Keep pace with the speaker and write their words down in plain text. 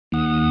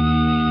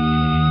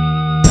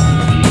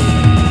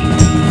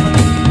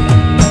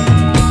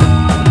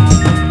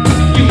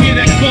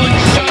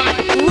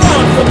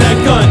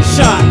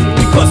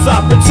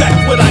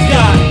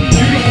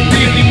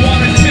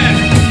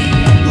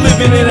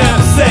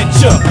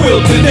Absentia,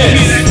 wilderness.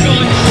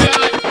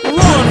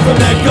 Run from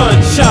that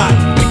gunshot,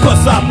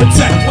 because I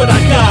protect what I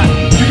got.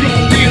 You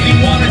don't really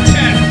wanna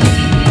test.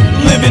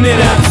 Living in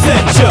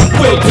Absentia,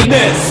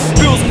 wilderness.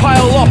 Bills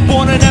pile up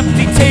on an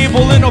empty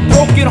table in a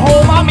broken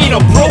home. I mean a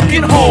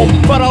broken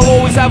home, but I'll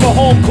always have a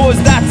home, cause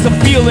that's a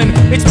feeling.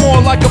 It's more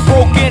like a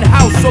broken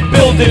house or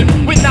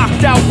building with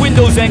knocked out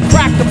windows and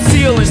cracked up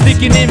ceilings.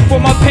 Sticking in for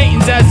my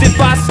paintings as if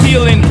I'm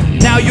stealing.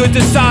 Now you're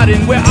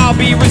deciding where I'll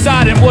be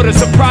residing. What a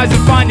surprising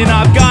finding,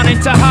 I've gone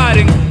into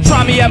hiding.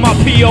 Try me at my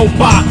P.O.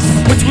 box,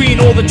 between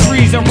all the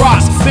trees and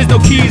rocks. There's no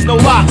keys, no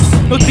locks,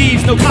 no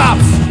thieves, no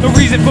cops. No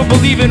reason for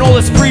believing all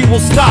that's free will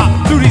stop.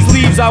 Through these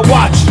leaves I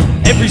watch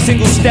every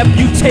single step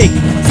you take,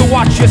 so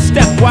watch your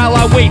step while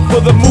I wait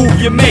for the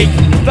move you make.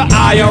 The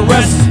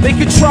IRS, they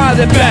could try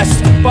their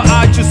best, but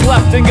I just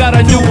left and got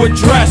a new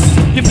address.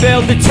 You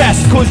failed the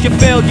test, cause you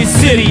failed your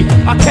city.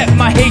 I kept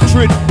my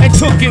hatred and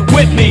took it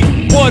with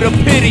me. What a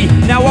pity,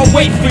 now I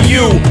wait for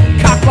you.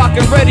 Cock, lock,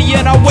 and ready,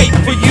 and I wait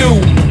for you.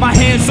 My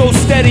hand so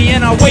steady,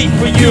 and I wait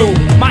for you.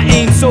 My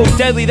aim so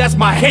deadly, that's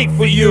my hate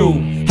for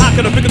you. How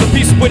can I pick up the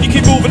pieces when you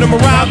keep moving them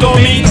around on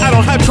me? I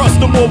don't have trust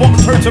no more, won't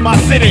return to my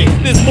city.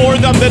 There's more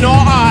of them than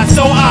all I,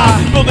 so I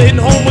build a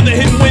hidden home with a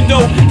hidden window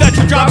that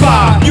you drive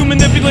by. You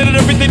manipulated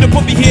everything to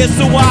put me here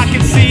so I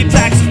can see.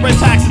 Taxes, rent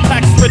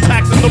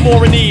taxes, no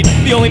more in need.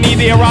 The only need,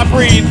 the air I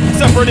breathe.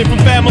 Separated from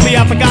family,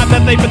 I've forgotten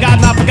that they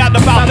forgotten, I've forgotten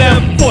about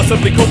them.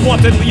 Forcibly,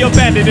 wantonly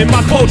abandoned in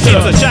my culture.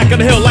 It's a shack on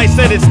the hill, light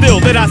set it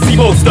still, that I see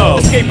most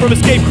of. Escape from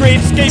escape,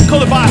 create escape,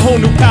 colored by a whole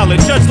new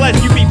palette. Judge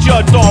lest you be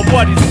judged on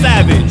what is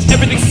savage.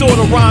 Everything sort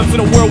of rhymes in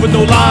a world with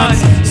no lines.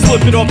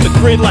 Slipping off the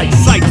grid like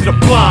sight to the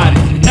blind.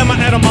 Am I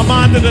out of my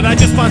mind, or did I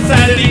just find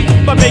sanity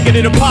by making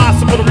it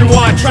impossible to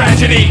rewind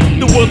tragedy?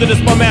 The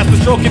wilderness, my master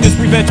stroke in this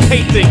revenge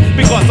painting,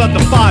 because I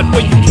defied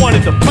where you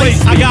wanted to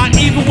place me. I got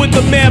even with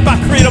the man by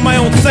creating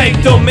my own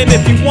sanctum, and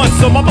if you want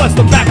some, I bless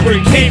the back where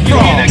it came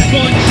from.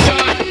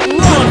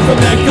 Run from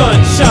that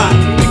gunshot,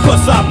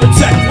 because I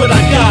protect what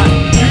I got.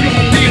 You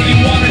don't really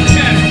wanna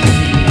test.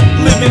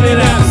 Living in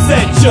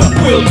Absentia,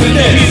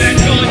 wilderness.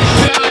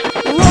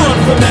 Run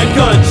from that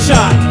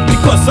gunshot,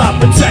 because I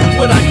protect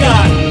what I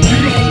got.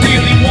 You don't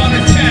really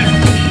wanna test.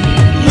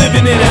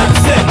 Living in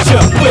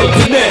Absentia,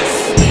 wilderness.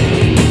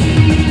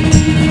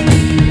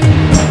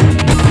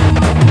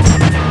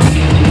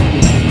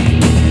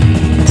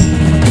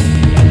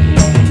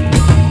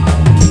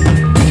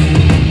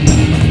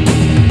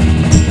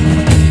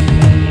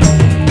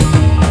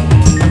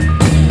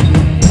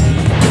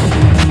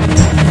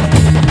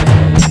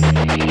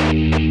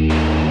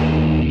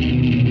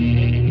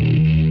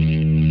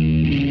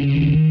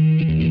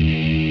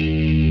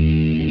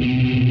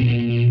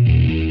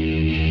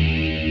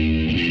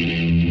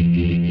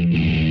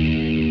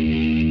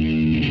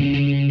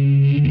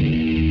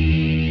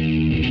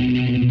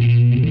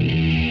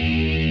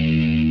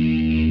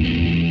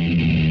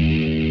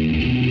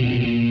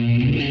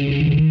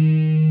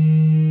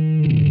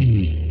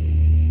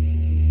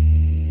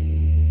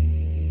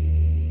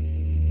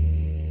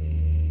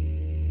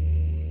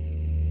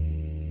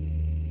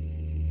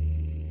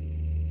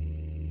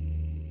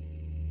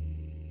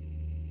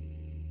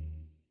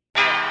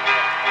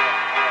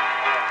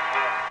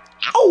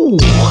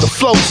 The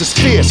flows is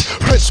fierce,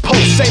 Prince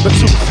Post,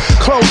 saber-tooth.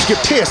 Clones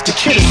get pierced, the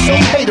kid is so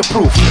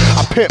hater-proof.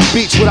 I pimp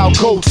beats without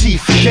gold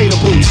teeth and gator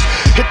boots.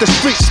 Hit the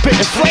streets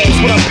spitting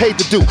flames, what I'm paid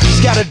to do.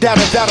 Scatter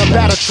data,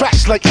 batter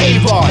tracks like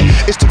A-Rod.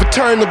 It's the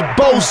return of the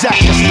Bozak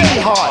and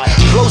stay hard.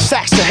 Blow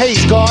sacks to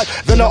haze guard,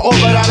 then I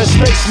orbit out of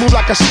space. Move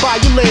like a spy,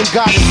 you lame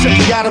guys are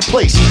simply out of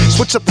place.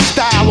 Switch up the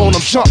style on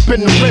them, jump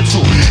in the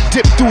rental.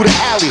 Dip through the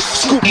alley,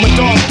 scoop my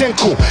dog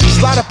Denku.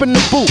 Slide up in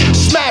the boot,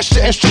 smash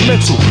the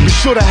instrumental. Be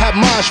sure to have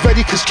minds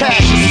ready, cause cash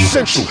is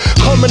essential.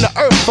 Coming to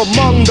earth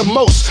among the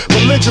most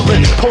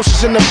belligerent.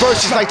 Posters in the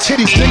verses like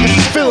titties, niggas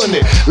is feeling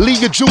it.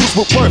 Leave your jewels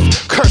with worth,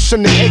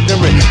 cursing the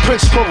ignorant.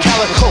 Prince Pro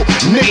Calico,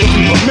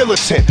 niggery but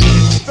militant.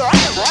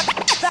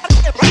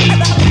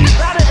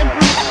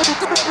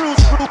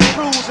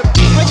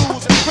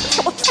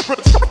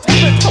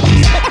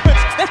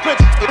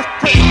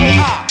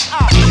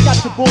 Got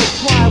your boys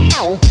crying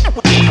out.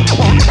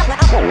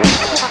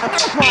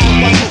 Crying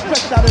while you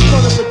stretched out in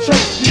front of the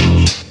church.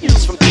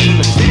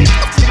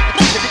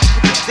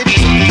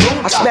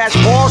 I smash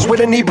bars with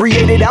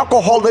inebriated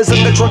alcoholism,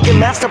 the drunken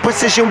master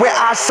precision where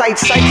eyesight,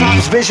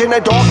 cyclops vision,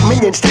 a dark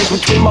minion stands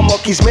between my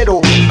monkey's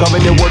middle.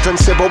 Governing words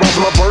uncivil as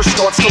my verse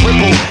starts to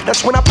ripple.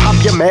 That's when I pop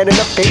your man in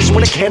the face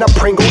with a can of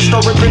Pringles,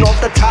 start ripping off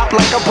the top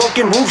like a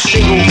broken roof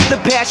shingle. The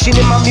passion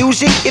in my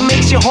music, it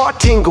makes your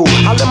heart tingle.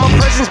 I let my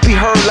presence be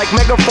heard like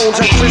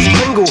megaphones on Kris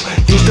Kringle.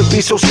 Used to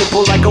be so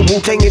simple like a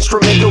Wu-Tang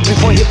instrumental,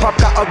 before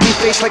hip-hop got ugly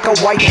face like a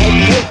white head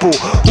pimple.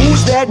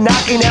 Who's that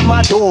knocking at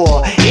my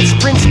door? It's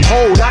Prince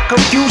Poe, not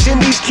confusing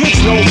these kids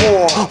no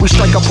more. We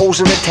strike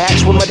opposing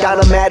attacks with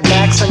Madonna Mad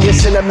Max on your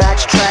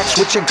Cinemax tracks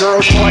with your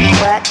girl's butt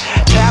crack.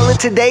 Talent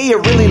today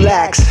it really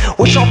lacks.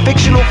 What's all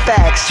fictional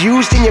facts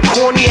used in your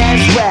corny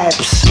ass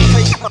raps?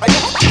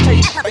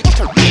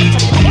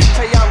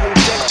 Taiyamo,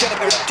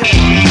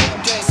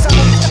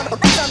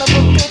 son of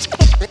a bitch,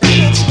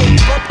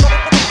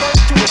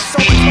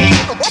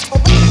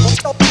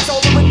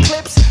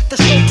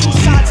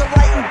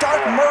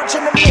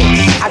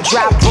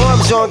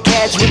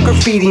 T-shirts with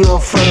graffiti on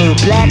fur.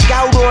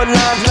 Blackout on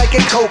lines like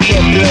a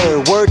cokehead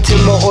blur. Word to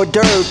my hors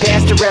d'oeuvre,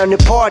 passed around the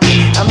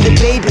party. I'm the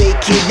baby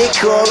kid they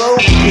call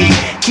OP.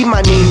 Keep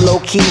my name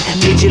low-key,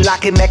 midget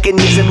locking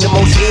mechanism. The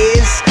most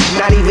is,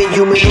 not even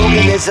human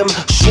organism.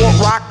 Short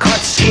rock cut,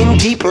 skin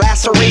deep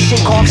laceration.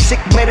 Cough sick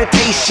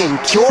meditation,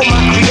 cure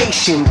my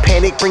creation.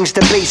 Panic brings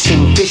the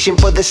basin, fishing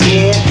for the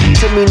snare.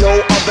 To me no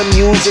other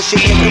musician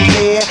can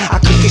compare. I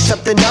cook you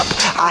something up,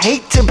 I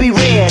hate to be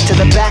rare. To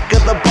the back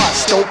of the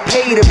bus, don't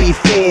pay to be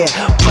fair.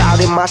 Proud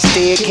in my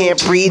stare, can't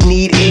breathe,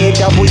 need air.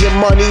 Double your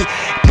money,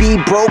 be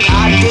broke,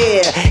 I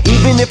dare.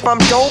 Even if I'm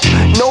dope,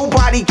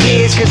 nobody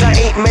cares. Cause I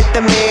ain't met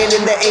the man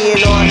in the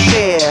A&R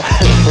chair.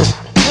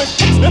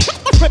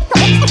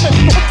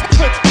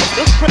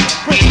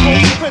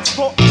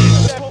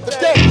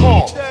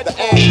 The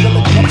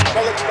angelic,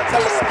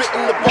 tell us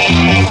spitting the ball.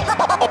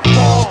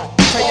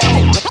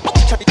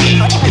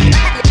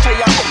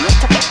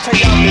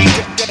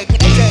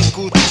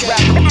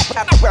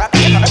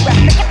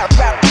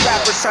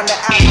 Rappers on the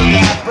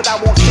aftermath, but I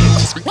won't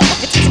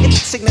sing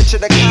signature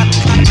the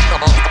contract.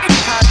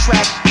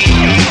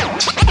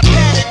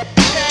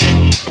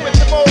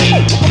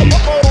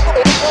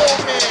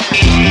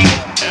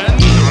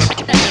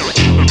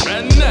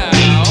 And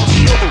now,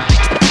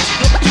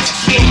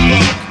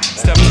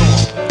 step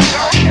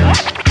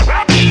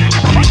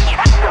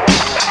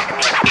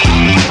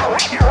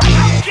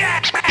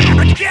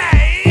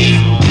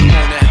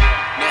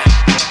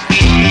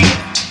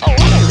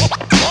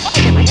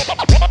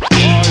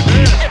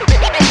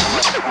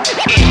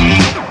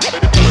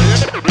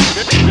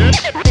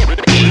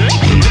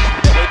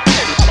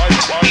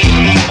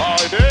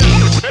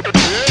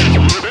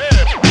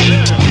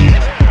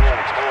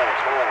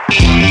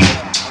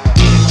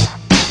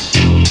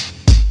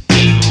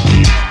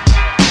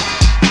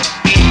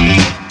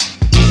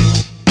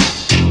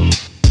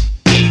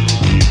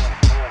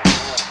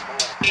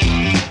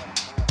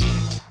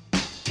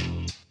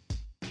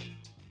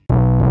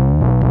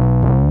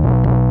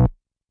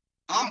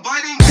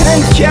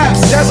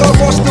Caps as I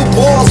rush the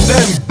walls,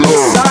 then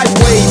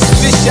sideways,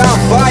 fish out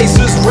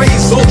visors,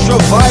 raise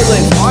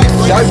ultraviolet.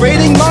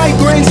 Gyrating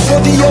migraines for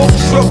the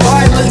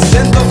ultraviolence,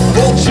 and the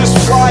vultures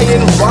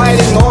flying,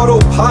 riding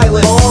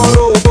autopilot.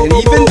 And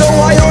even though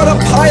I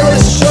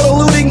autopilot, shuttle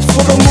looting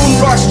for the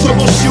moon rocks,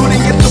 troubleshooting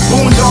at the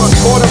boondocks,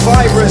 caught a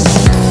virus.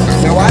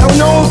 Now I don't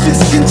know if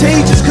it's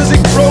contagious, cause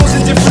it grows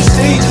in different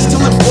stages, till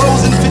it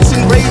blows and fits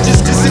and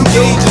rages,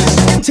 disengages.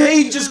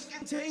 Contagious,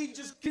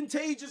 contagious,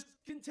 contagious,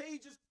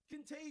 contagious,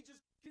 contagious.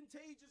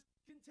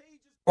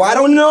 I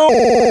don't know.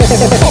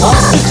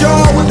 Monster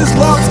jaw with his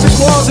lobster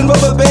claws and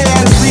rubber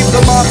bands. Leave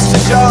the monster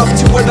job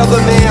to another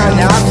man.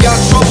 Now I've got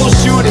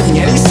troubleshooting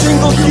any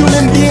single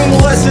human being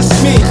unless it's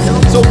me.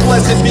 So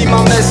blessed be my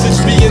message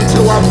be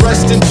until I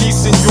rest in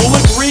peace. And you'll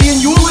agree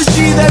in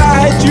eulogy that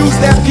I had used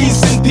that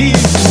piece in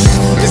peace.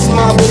 It's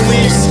my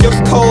beliefs, you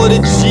call it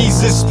a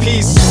Jesus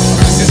piece.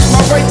 It's my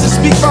right to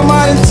speak my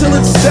mind until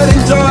it's said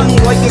and done.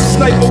 Like a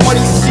sniper when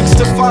he seeks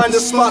to find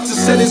a spot to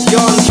set his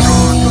gun.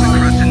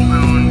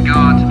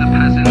 God to the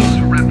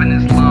peasants, reppin'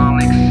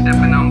 Islamic,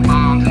 stepping on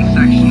bombs and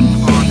sections,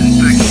 spawned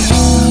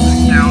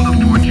infections. Down the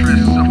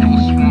fortress, a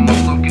full swarm of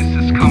locusts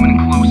is coming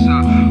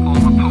closer.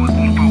 All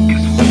opposing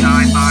focus will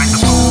die by the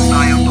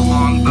bullseye of the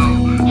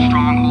longbow.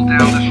 Stronghold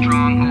down the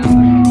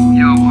stronghold.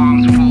 Yo,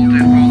 arms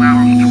folded, roll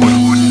out on 4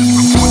 horses,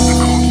 report the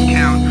corpse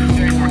count.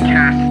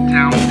 Forecast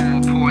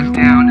downfall pours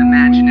down.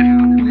 Imagine if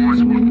the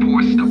wars were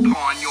forced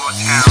upon your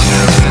town.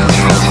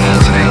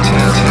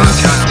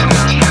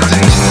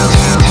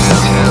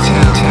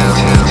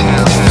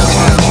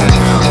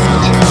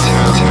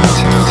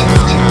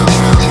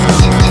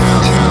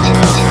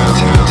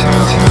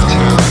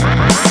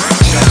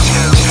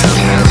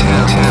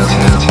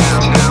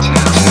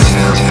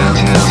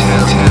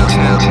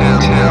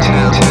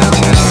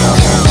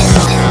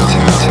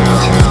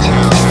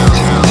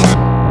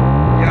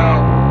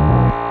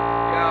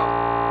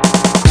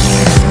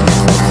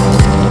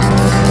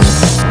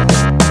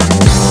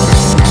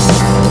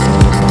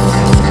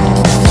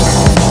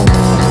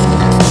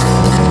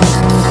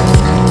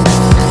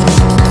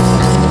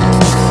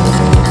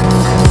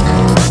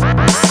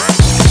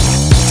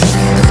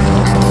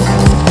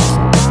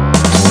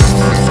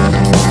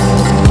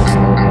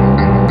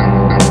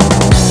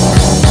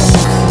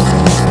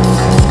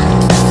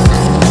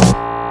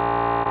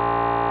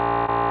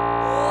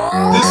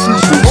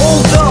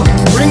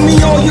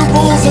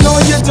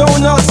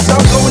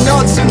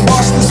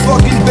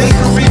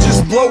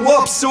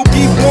 So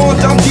be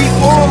warned, I'm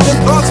deformed, and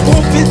thoughts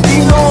won't fit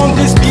beyond.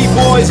 This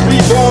B-boy's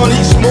reborn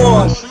each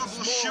morn.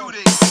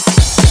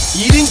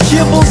 Eating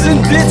kibbles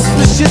and bits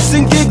for shits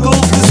and giggles.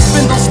 The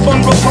spindle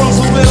spun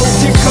Rapunzel riddles.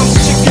 Here comes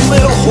Chicken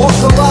Little, hawk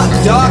a lot,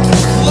 doc.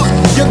 Look,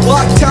 your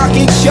Glock talk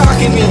ain't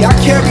shocking me. I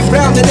carry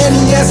round an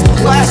NES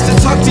blaster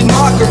tucked in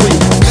mockery.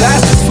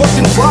 Bastards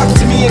fucking flock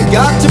to me and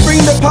got to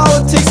bring the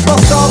politics while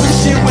solving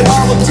shit with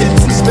hollow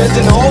tips and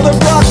spending all the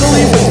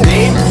broccoli when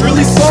they ain't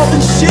really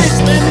solving shit.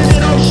 Spending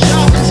it on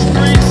shopping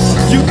sprees.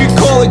 You could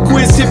call it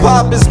quiz,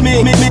 hip-hop is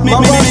me.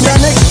 My mind got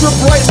extra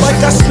bright like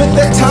I spent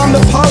that time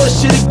to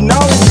polish it,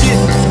 acknowledge it.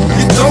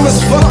 You're dumb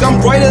as fuck,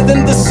 I'm brighter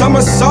than the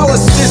summer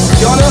solstice,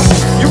 gunner.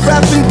 You're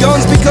rapping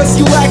guns because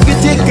you lack a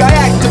dick. I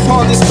act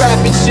upon this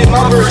rapping shit,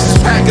 my verse is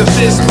pack a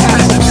fist,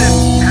 pass a fist.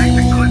 Pack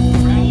the clip,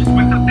 rolls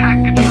with a pack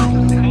of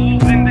troops.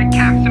 Holes in the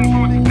caps and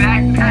boots,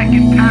 backpack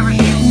and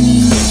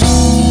parachutes.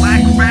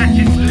 Black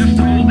ratchets, just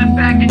hold it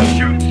back and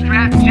shoot.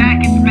 Strap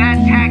jackets,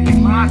 bad tactics,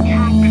 my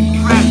troop is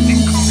trapped in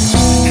coops.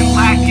 And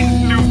lacking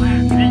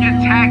suit, the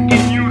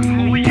attacking youth.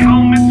 Holy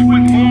helmets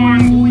with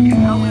horns, holy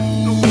hell it's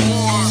the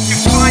war. You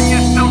find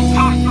yourself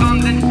tough, son,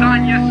 then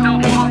sign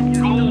yourself up.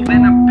 Gold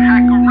in a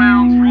pack of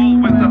rounds,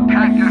 roll with a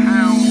pack of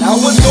hounds. I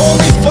was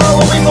only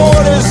following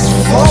orders,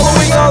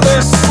 following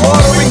others,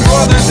 slaughtering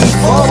brothers and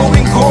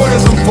following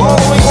corners. I'm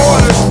following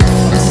orders,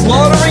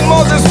 slaughtering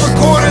mothers for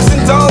quarters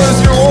and dollars.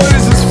 Your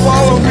orders is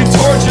followed, we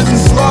tortured and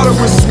slaughtered,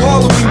 we're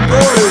swallowing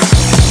borders.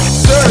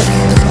 Sir,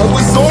 I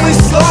was only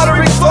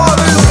slaughtering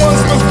fathers once,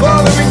 but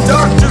fathering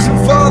doctors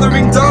and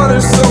fathering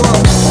daughters. So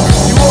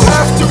you will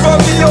have to run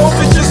me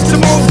over just to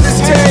move this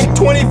tank.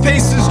 20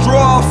 paces,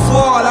 draw a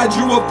flawed, I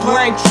drew a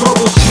blank.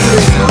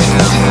 Troubleshooting,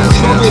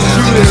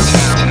 troubleshooting.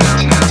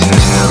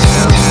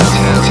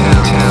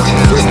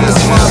 Business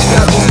mob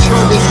got this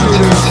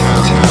troubleshooting.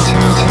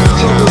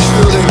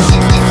 Troubleshooting.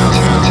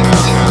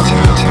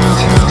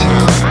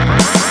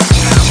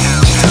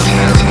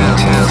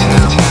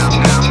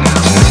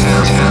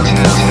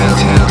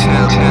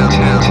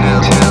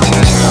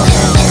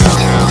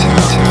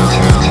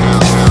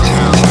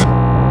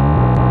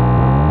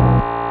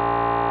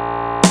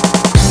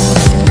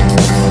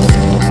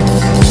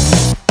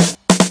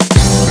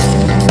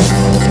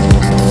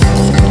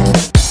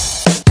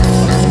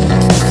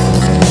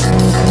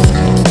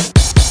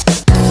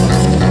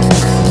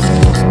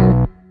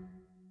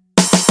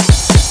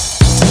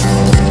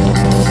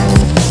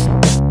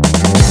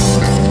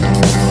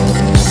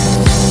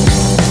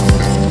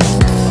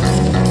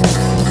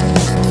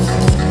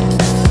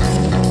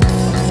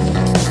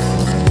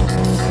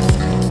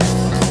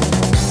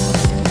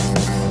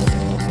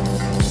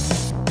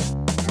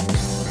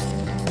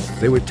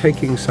 They were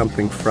taking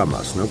something from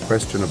us, no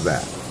question of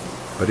that,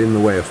 but in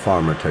the way a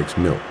farmer takes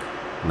milk,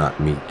 not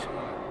meat.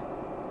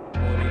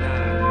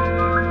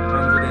 49,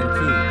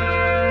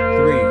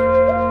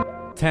 102,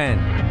 3, 10,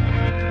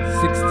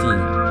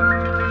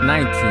 16,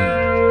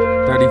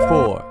 19,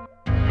 34,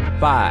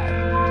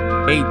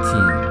 5, 18,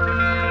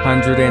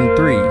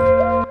 103,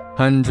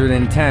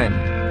 110,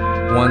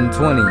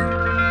 120,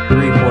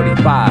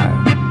 345.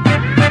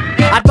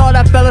 I thought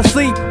I fell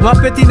asleep. My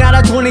 15 out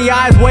of 20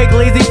 eyes wake,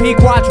 lazy peak,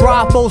 watch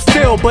raw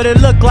still, but it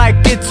look like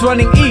it's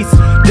running east.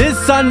 This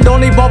sun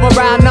don't evolve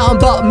around nothing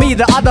but me.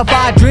 The other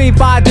 5 dream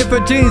 5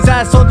 different genes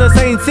that saw the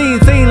same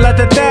scene. Seen like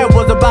the dad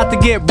was about to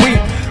get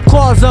reaped.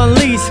 Claws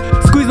unleashed,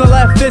 squeeze my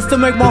left fist to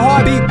make my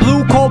heart beat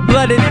blue,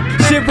 cold-blooded.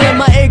 Shivering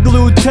my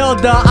igloo till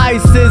the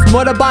ice is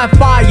murdered by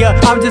fire.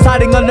 I'm just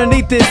hiding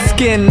underneath this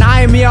skin.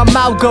 I am the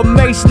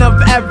amalgamation of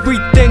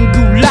everything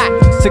you lack.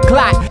 To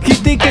clack, keep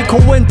thinking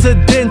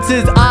coincidence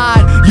is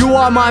odd. You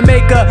are my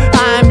maker,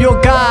 I am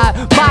your God.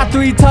 My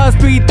 3 tongues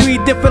speak 3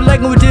 different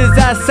languages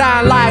that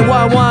sound like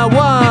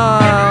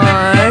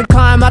 111.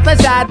 Climb out the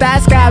shot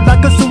that sky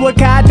like a sewer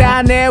cat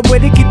down there where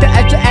they keep the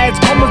extra X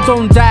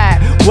chromosomes at.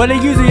 Where they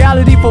use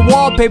reality for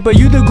wallpaper,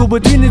 you the go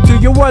between the two.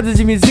 Your world is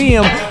a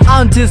museum.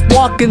 I'm just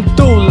walking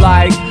through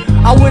like.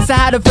 I wish I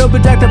had a field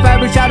protector,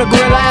 fabric shot, a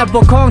gorilla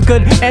apple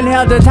conquered.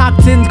 Inhale the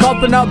toxins,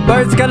 coughing up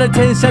bird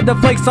skeletons, shed the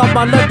flakes off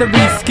my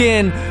leathery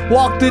skin.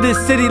 Walk through this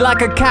city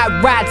like a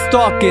cat rat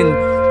stalking.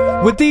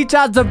 With each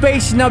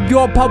observation of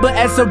your public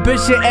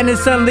exhibition,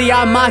 innocently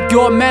I mock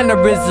your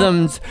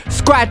mannerisms.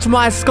 Scratch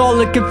my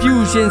skull in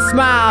confusion,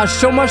 smile,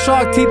 show my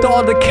shark teeth to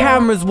all the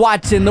cameras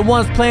watching. The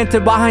ones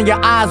planted behind your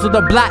eyes with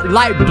a black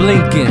light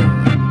blinking.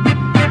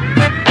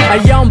 A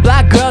young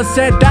black girl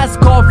said that's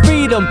called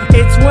freedom.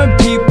 It's when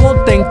people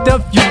think the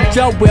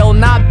future will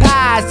not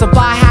pass. If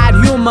I had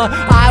humor,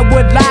 I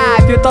would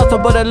laugh. Your thoughts are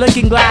but a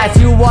looking glass.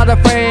 You are the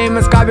frame,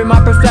 inscribing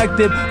my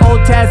perspective.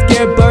 Old tasks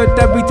give birth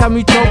every time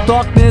you choke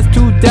darkness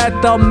to death.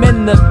 I'm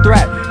in the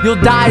threat. You'll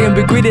die and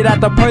be greeted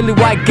at the pearly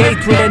white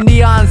gates with a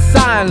neon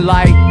sign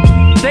like,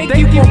 thank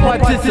you for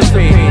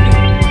participating.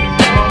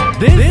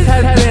 This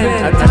has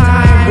been a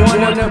Time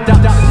Warner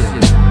production.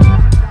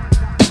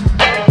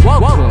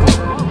 Welcome.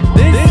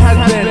 This has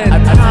been a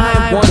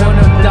Time Warner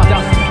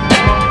production.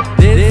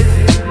 This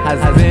has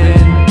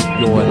been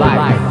your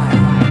life.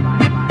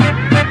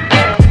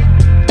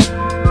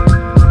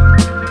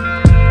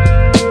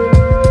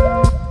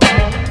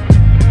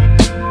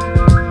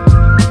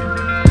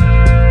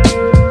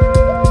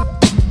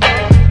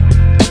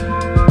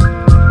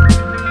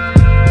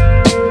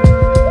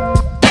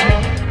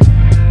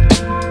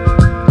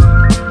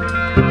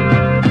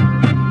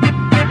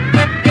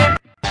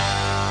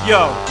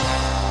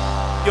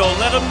 Yo,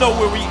 let them know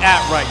where we at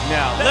right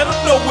now. Let them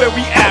know where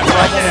we at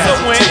right now.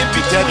 Somewhere in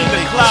between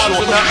the clouds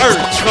and the earth,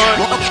 son.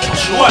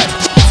 What?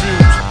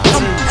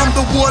 I'm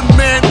the one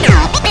man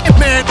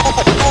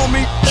on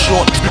me.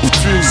 Short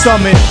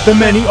summon the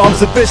many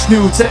arms of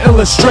Vishnu to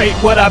illustrate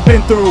what I've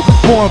been through.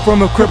 Born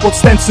from a crippled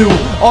Stensu,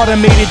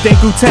 automated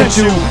Denku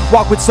Tenchu.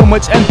 Walk with so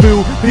much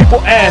envu,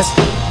 people ask,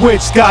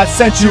 which God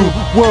sent you?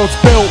 Worlds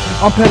built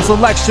on pencil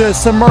lectures,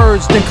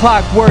 submerged in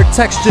clockwork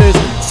textures,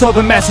 so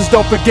the masses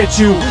don't forget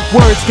you.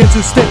 Words get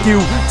to stick you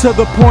to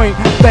the point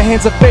the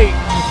hands of fate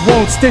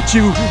won't stitch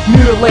you.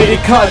 Mutilated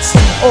cuts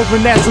over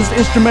NASA's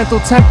instrumental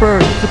temper.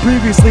 The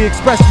previously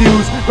expressed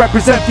views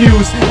represent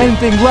views.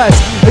 Anything less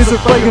is a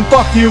flagrant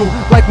fuck you.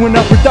 Like when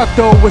Upper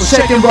Ducto was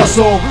shaking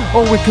Russell,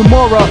 or when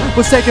Kimura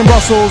was taking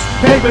Russell's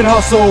pavement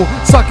hustle.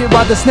 Suck it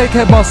by the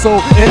snakehead muscle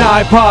in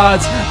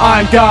iPods.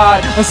 I'm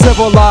God,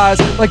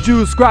 uncivilized, like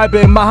Jews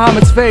scribing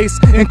Muhammad's face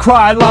in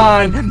cry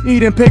line.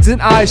 Eating pigs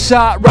in eye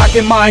shot,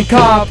 rocking Mein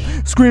Kampf,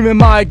 screaming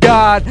my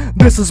God,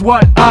 this is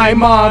what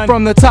I'm on.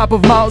 From the top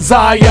of Mount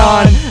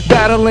Zion,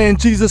 battling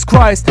Jesus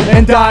Christ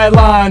and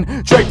Dylan,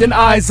 draped in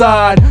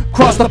Izod,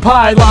 cross the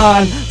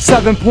pylon.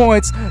 7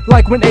 points,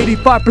 like when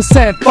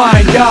 85%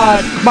 find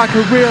God. My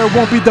career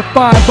won't be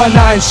defined by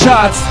 9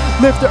 shots.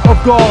 Lifter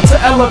of Gaul to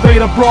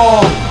elevate a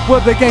brawl.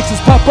 Will the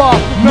gangsters pop off?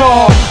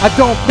 No, I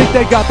don't think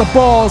they got the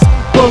balls.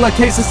 Bullet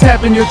cases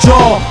tap in your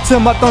jaw till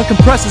my thumb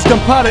compresses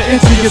gunpowder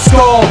into your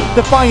skull.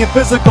 Defying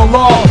physical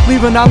law,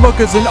 leaving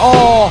onlookers in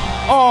awe.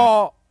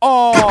 I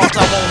won't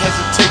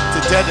hesitate to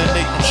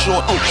detonate them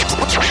short.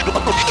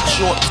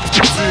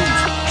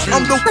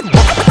 I'm the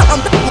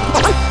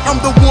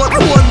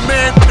one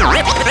man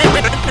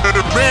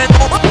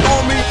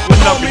on me. What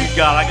number you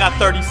got? I got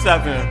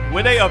 37.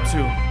 Where they up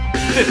to?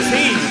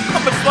 15. How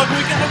much longer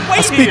we gotta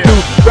wait here? here?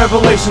 Through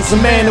revelations, a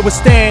man to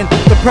withstand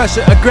the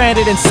pressure of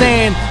granite and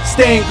sand.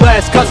 Stained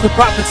glass cuts the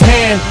prophet's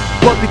hand.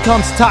 What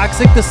becomes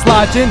toxic,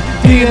 dislodging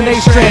DNA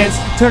strands,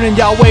 turning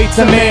Yahweh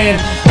to man.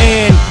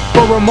 And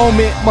for a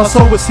moment, my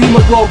soul was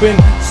hemoglobin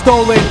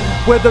stolen.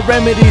 Were the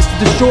remedies to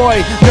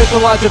destroy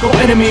mythological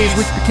enemies,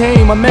 which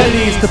became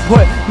amenities to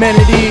put men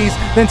at ease.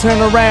 Then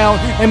turn around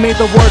and made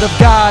the word of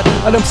God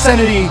an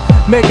obscenity,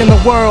 making the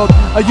world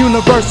a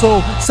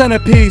universal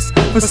centerpiece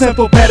for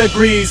simple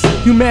pedigrees.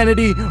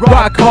 Humanity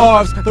rock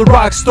carves the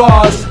rock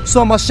stars,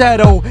 so my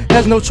shadow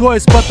has no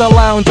choice but to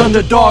lounge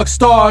under dark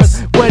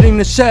stars, waiting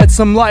to shed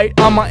some light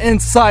on my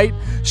insight.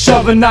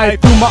 Shove a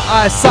knife through my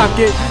eye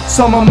socket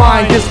so my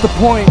mind gets the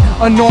point.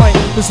 Anoint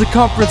the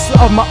circumference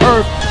of my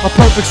earth a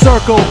perfect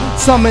circle,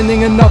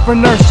 summoning enough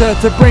inertia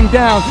to bring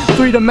down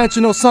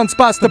 3-dimensional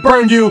sunspots to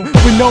burn you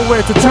with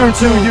nowhere to turn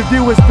to. Your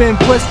view has been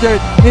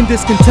blistered in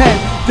discontent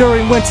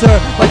during winter,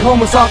 like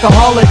homeless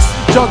alcoholics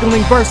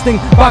juggling bursting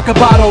vodka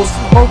bottles.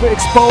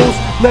 Overexposed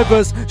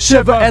livers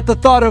shiver at the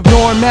thought of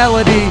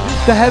normality.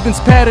 The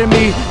heavens pattern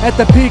me at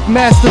the peak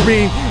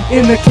mastery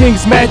in the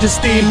king's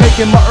majesty,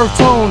 making my earth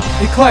tone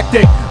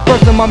eclectic,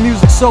 birthing my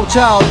music soul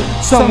child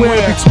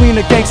somewhere between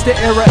the gangster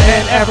era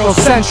and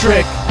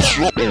Afrocentric.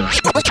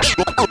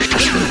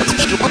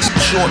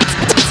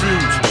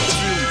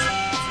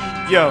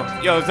 Yo,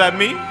 is that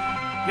me?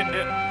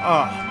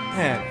 Oh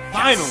man,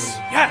 finally,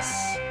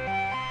 yes!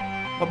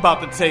 I'm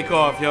about to take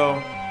off, yo.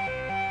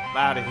 I'm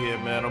out of here,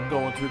 man. I'm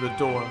going through the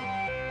door.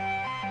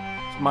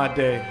 It's my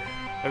day.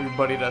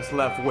 Everybody that's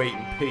left, wait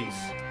in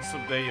peace.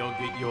 Someday you'll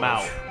get yours.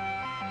 Out.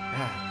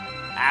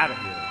 Out of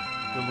here.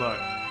 Good luck.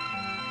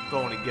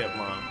 Going to get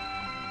mine.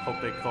 Hope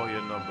they call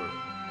your number.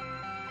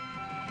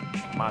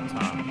 My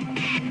time.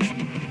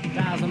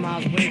 1,000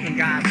 miles away from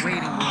God's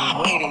waiting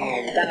room, waiting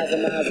room.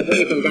 1,000 miles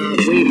away from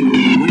God's waiting room, waiting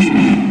room.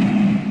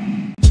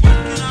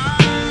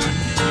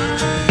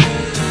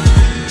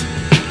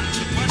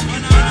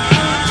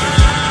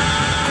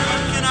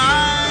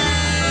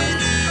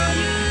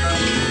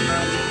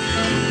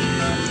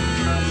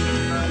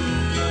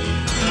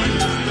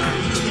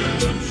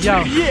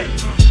 Yo, yeah.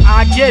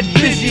 I get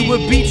busy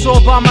with beats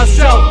all by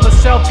myself. A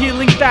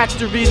self-healing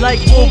factory like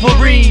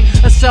Wolverine.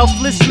 A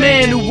selfless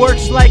man who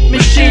works like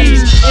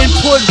machines.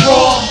 Input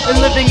raw and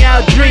living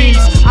out dreams.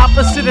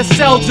 Opposite of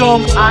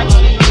Seldom. I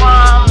keep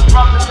calm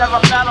from the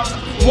cerebral.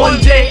 One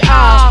day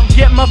I'll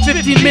get my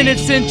 15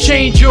 minutes and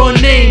change your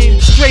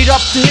name. Straight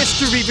up to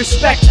history,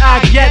 respect I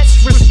get,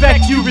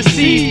 respect you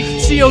receive.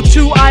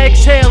 CO2 I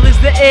exhale is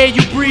the air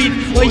you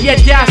breathe, or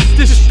yet that's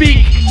to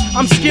speak.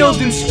 I'm skilled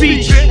in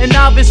speech and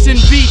novice in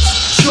beats.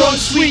 Strong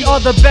sweet are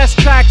the best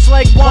tracks,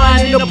 like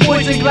wine in a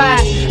poison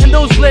glass. And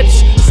those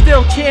lips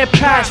still can't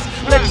pass.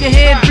 Let your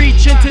hand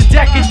reach into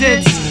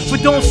decadence,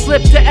 but don't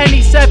slip to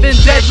any 7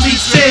 deadly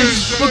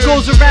sins. What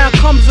goes around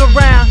comes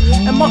around,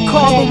 and my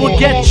karma will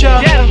get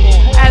ya.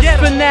 As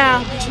for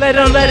now, let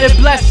it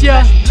bless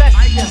ya. Let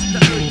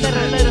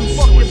him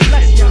fucking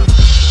bless ya.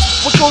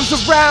 What goes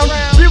around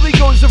really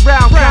goes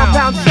around.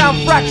 Compound sound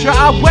fracture,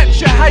 I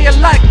wet you. How you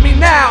like me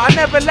now? I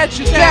never let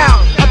you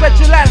down. I bet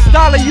your last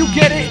dollar you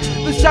get it.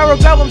 The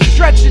cerebellum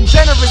stretching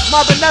generous.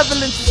 My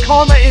benevolence is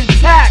karma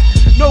intact.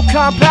 No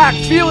compact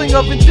feeling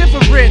of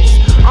indifference.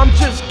 I'm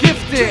just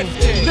gifted,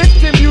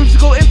 lifting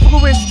musical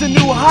influence to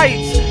new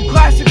heights.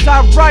 Classics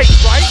I write,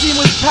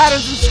 seamless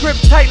patterns and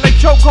script tight like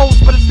chokeholds,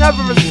 but it's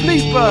never a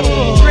sleeper.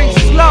 Drink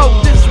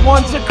slow, this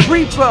one's a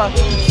creeper.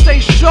 Stay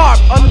sharp,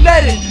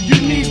 unleaded.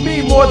 You need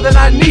me more than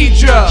I need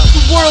ya.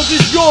 world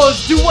is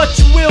yours, do what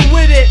you will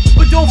with it.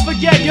 But don't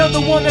forget you're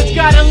the one that's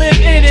gotta live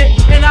in it.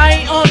 And I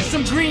ain't on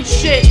some green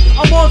shit,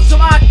 I'm on some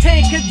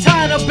Octane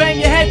Katana, bang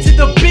your head to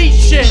the beat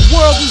shit.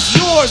 World is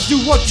yours, do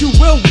what you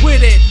will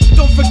with it.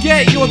 Don't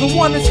forget you're the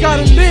one that's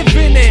gotta live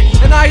in it.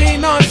 And I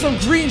ain't on some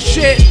green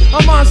shit,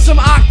 I'm on some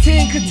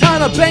Octane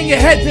Katana, bang your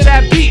head to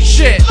that beat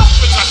shit.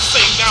 Nothing I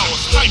say now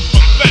is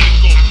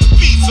hypothetical.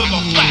 These are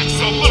the facts,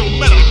 a little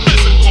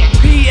metaphysical.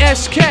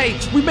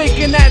 PSK, we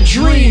making that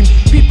dream.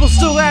 People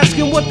still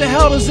asking what the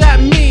hell does that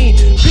mean.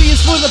 P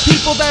is for the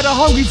people that are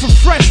hungry for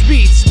fresh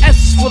beats. S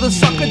is for the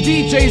sucker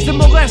DJs that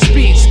molest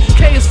beats.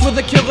 K is for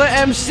the killer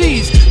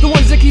MCs, the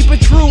ones that keep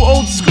it true,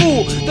 old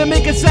school, that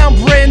make it sound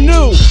brand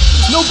new.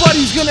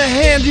 Nobody's gonna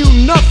hand you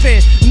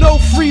nothing, no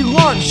free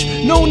lunch,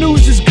 no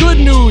news is good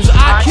news.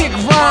 I kick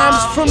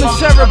rhymes from the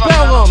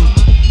cerebellum.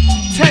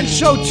 10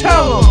 show,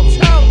 tell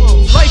 'em.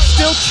 Life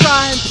still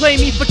try and play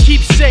me for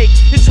keepsake.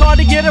 It's hard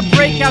to get a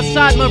break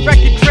outside my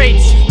record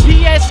crates.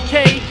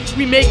 PSK,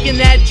 we making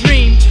that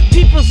dream.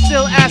 People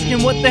still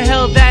asking what the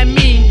hell that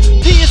mean.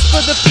 P is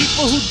for the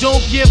people who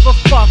don't give a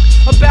fuck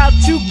about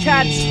two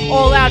cats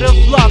all out of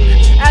luck.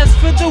 As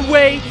for the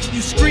way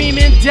you scream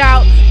in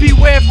doubt,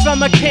 beware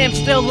from a camp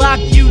still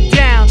lock you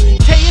down.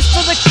 K is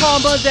for the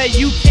karma that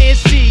you can't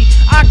see.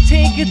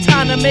 Octane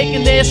Katana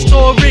making their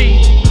story.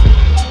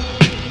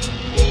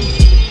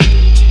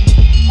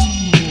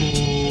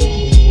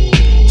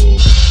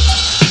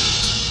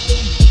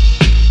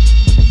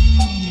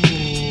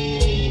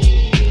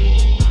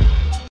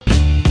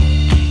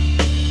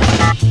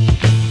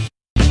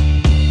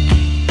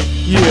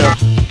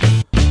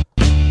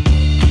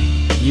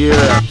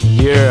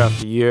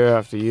 Year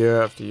after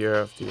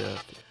year.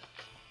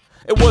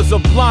 It was a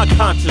blind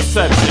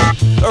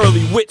contraception,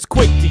 early wits,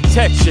 quick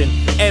detection,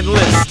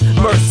 endless,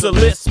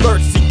 merciless,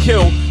 mercy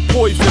kill,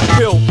 poison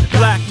pill,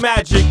 black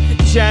magic.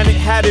 Janet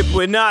had it,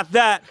 but not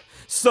that.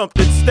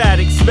 Something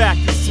static, smack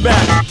and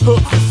smack,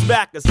 hook and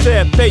smack a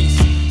sad face,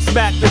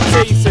 smack the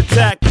taste,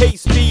 attack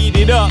case, speed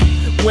it up,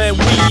 when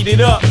weed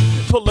it up.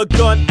 Pull a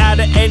gun out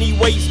of any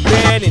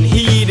waistband and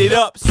heat it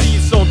up.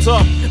 Seas on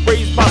top,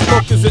 raised by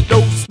smokers that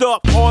don't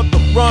stop on the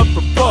run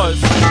for buzz.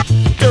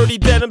 Dirty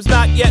denim's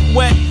not yet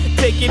wet,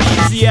 take it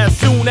easy as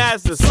soon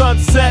as the sun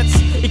sets.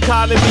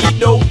 Economy,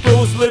 no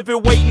frills,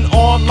 living, waiting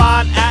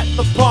online at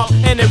the pump.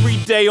 And every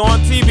day on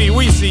TV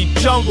we see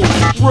jungle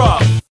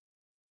rough.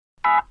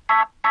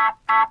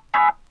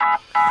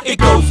 It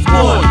goes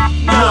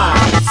 1, 9,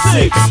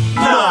 6,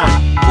 9,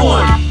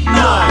 1,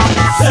 9,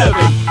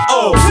 7,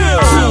 0,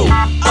 2,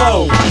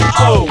 0,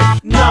 0,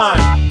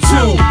 9,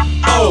 2,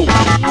 0,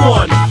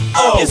 1,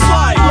 0. It's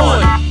like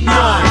 1,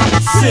 9,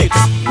 6,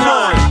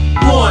 9,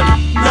 1,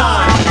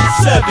 9,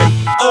 7,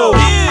 0,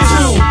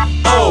 2,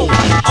 0,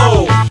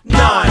 0,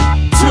 9,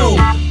 2,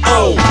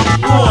 0,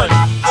 1,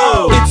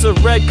 0. It's a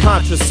red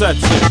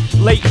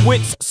contraception, late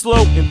wits,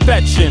 slow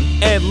infection,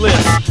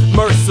 endless,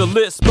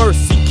 merciless,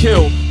 mercy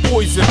kill,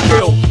 poison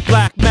pill,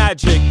 black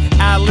magic.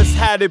 Alice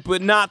had it,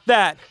 but not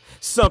that.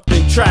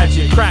 Something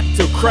tragic, crack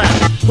to crack,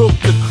 hook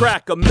to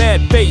crack, a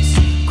mad face,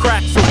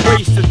 cracks a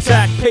waist,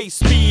 attack pace,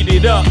 speed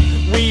it up,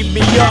 weed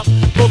me up,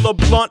 pull a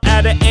blunt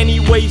out of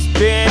any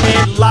waistband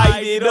and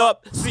light it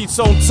up. Seats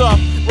on tough,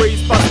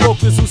 raised by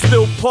smokers who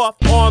still puff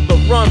on the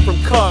run from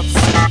cuffs.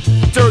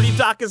 Dirty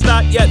dock is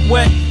not yet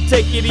wet,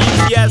 take it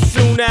easy as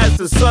soon as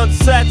the sun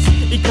sets.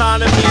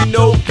 Economy,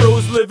 no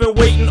frills, living,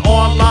 waiting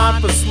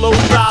online for slow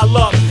dial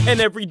up.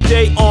 And every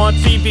day on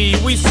TV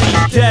we see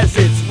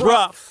deserts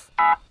rough.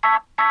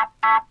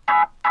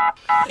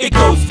 It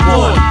goes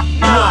 1,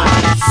 9,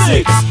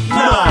 6,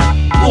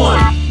 9, 1,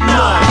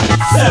 9,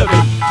 7,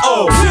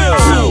 0,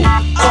 2,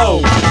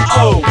 0,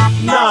 0,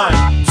 9,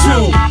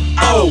 2,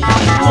 0,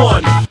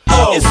 1,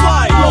 0. It's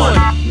like 1,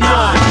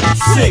 9,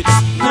 6,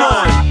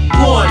 9,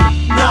 1,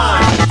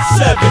 9,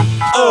 7,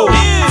 0,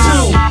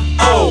 2,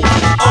 0,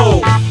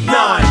 0,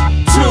 9,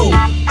 2,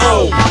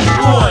 0,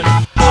 1,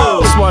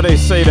 0. That's why they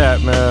say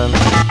that, man.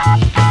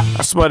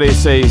 That's why they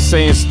say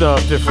same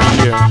stuff, different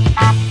year.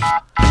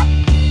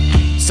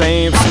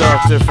 Same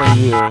stuff, different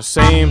year.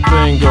 Same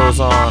thing goes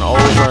on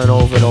over and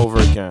over and over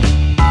again.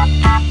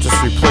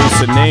 Just replace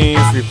the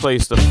names,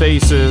 replace the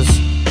faces.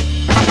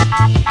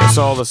 It's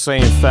all the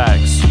same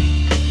facts.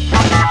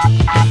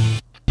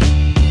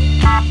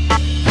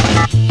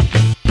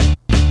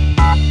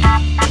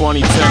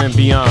 '2010 and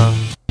beyond.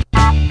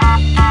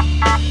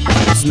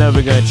 It's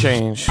never gonna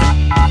change.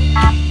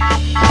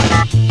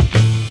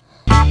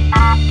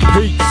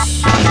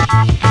 Peace.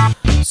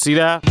 See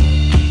that?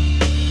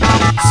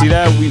 See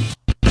that? We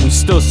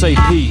still say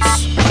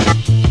peace.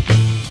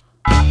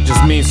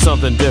 Just means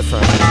something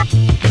different.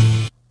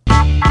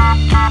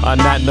 On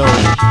that note,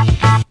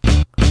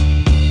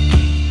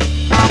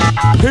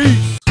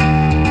 peace.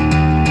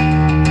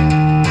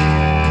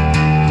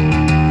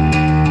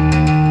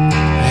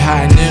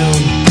 High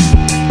noon.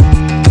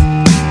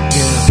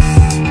 Yeah.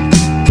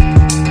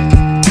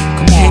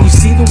 Can you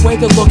see the way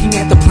they're looking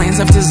at the plans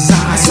I've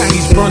designed?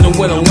 Chinese burning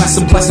with a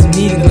lesson, blessing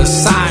needing the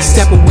sign.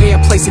 Step away, I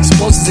place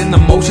explosives in the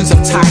motions of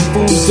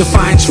typhoons. fools,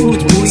 define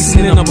truth,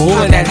 releasing in a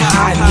bullet at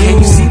high noon. Can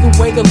you see the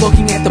way they're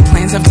looking at the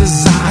plans of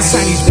design?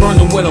 Masai's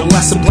burning with a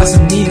lesson,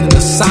 blessing needed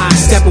a sign.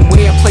 Step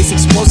away and place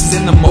explosives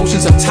in the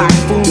motions of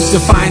typhoons,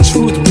 define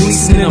truth,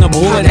 releasing in a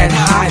bullet at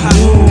high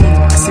noon.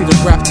 I see the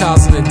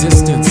reptiles in the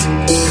distance,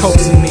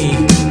 coaxing me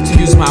to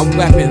use my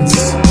weapons,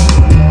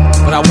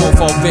 but I won't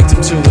fall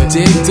victim to it.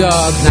 Dig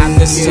dug, not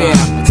this time.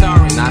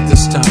 Atari, not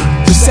this time.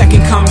 The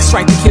second coming,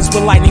 strike the kids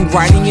with lightning,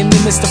 riding in the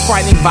midst of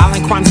frightening.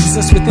 Violent crimes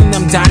exist within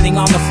them, dining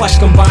on the flesh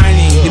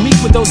combining. They meet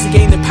with those to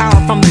gain the power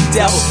from the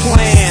devil's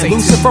plan.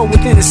 Lucifer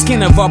within the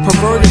skin of a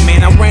perverted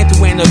man. I ran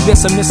through an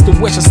abyss, I missed the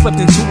wish, I slipped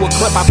into a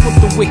clip. I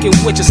flipped the wicked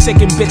witch, a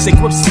sickened bitch that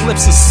grips the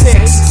lips of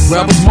six.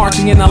 Rebels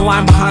marching in a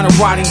line behind a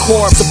rotting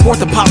corpse. Support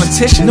the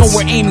politicians? No,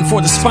 we're aiming for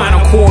the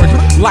spinal cord.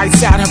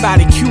 Lights out, how about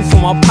a cue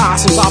from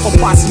apostles? Awful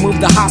plots to move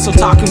the hostile,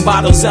 talking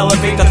bottles,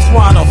 elevate the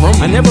throttle.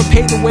 I never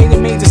paid the way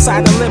they made,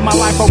 decide to live my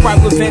life alright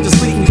with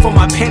vengeance, leading for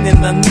my pen in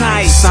the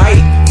night.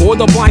 Sight for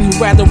the blind who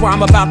rather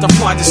rhyme about the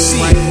fly to see.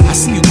 I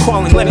see you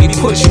crawling, let me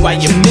push you out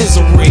your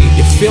misery.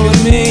 You feeling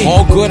me?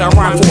 All good, I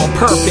rhyme for a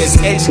purpose.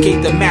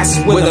 Educate the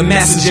masses with a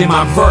message in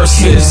my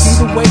verses. Can you see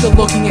the way they're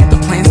looking at the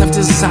plans of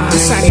design?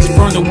 Masai's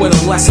burning with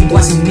a lesson,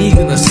 blessing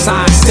needed a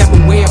sign. Step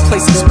away and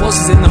place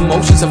explosives in the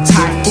motions of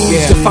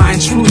typhoons, define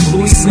truth,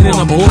 releasing in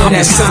a bullet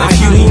at son of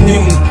Huey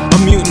Newton. A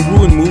mutant,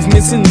 ruin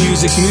movements and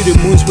music, muted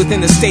moons within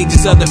the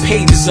stages of the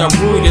pages are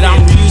rooted.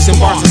 I'm reusing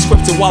bars and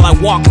scripted while I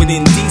walk with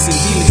indecent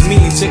demons,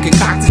 meaning to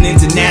concoct an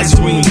into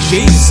Nazarene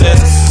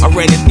Jesus. I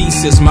read a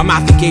thesis, my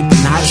mouth agape but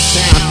not a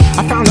sound.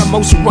 I found out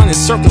most who run in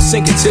circles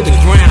sinking to the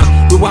ground.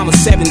 Rewound with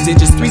 7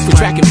 digits, 3 for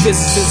tracking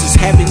physicists. Is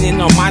heaven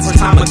in our minds, a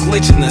time of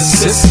glitch in the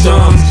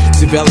system.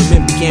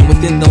 Development began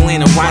within the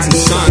land of rising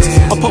suns.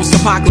 A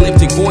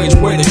post-apocalyptic voyage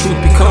where the truth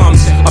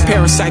becomes a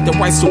parasite that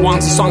writes the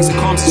wrongs of songs that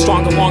calms the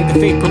strong along the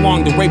fate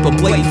prolonged, the rape of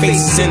bloody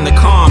faces in the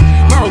calm.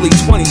 My early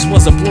 20s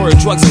was a blur of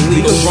drugs and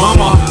legal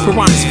drama.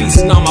 Piranhas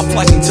feasting on my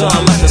flesh until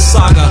I left the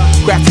saga.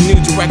 Crafting new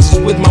directions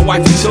with my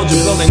wife and children,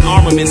 building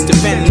armaments,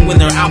 defending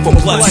when they're out for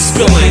blood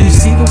spilling. Can you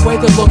see the way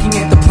they're looking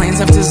at the plans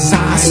of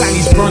design?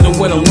 Masai's burning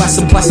with a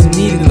lesson, blessing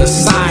needed a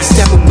sign.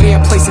 Step away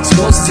and place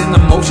explosives in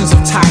the motions of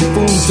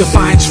typhoons,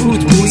 define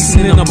truth,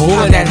 releasing in a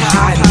bullet at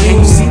high noon. Can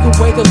you see the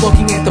way they're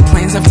looking at the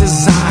plans of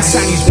design?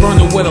 Masai's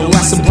burning with a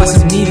lesson,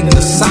 blessing needed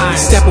a sign.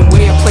 Step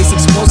away and place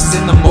explosives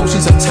in the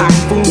motions of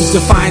typhoons,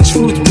 define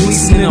truth,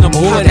 releasing in a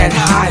bullet at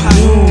high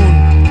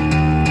noon.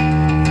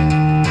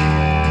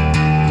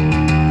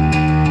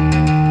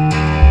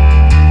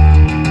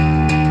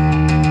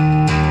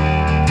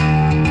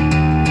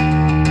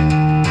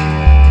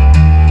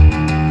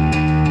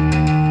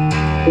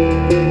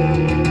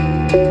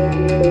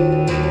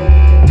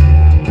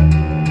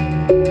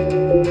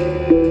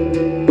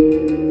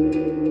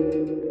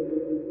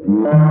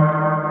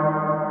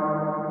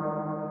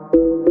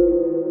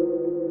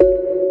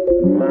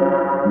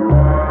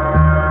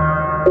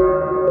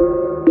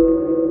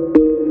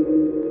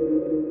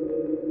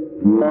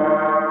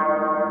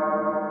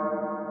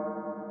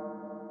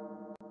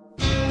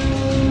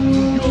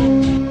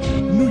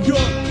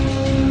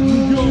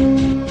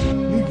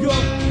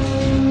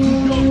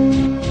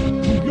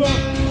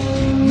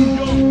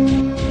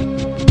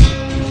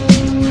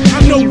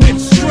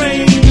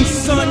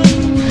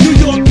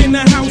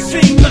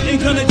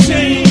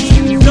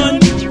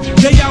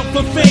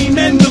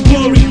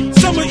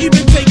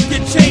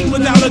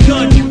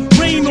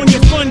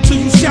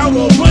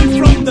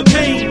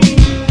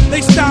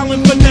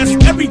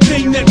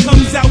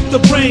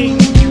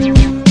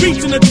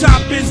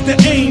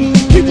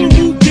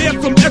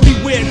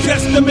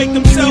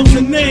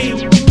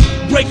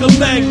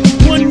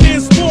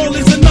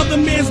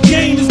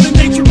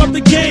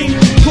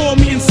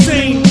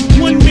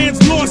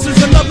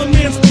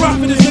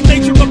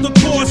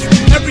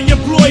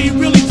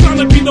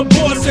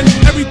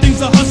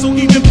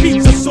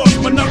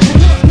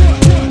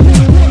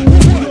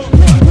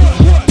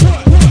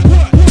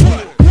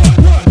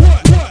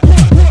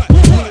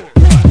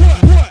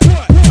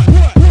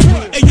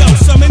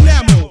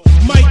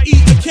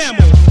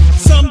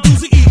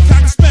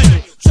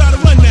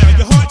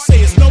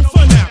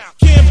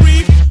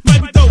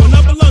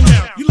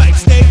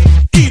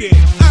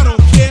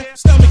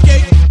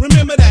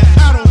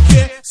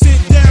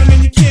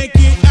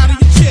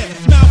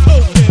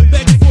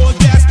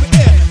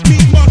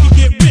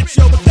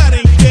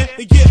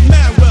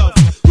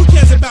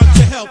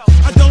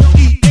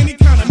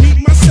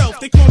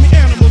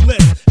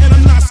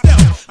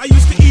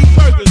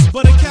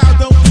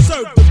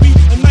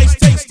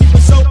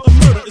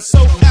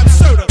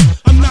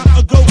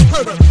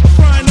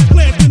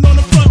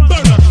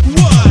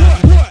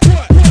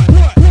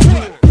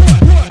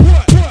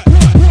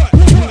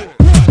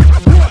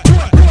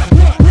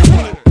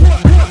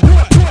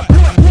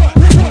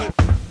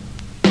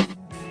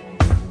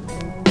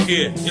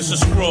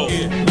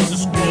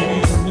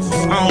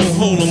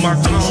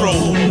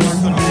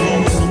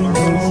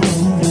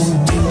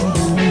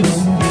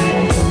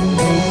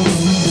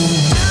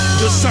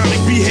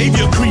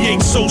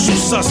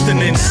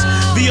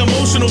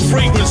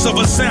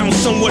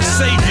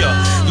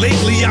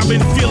 Lately I've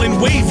been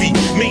feeling wavy,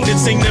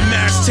 maintenancing the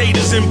mashed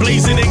taters and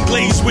blazing and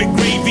glazed with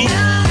gravy.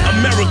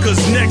 America's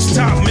next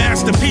top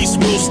masterpiece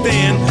will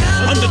stand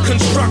under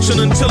construction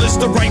until it's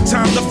the right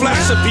time to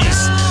flash a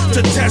piece,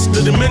 to test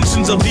the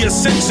dimensions of the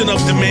ascension of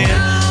demand,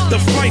 the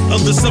flight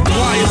of the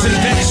supplier's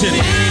invention.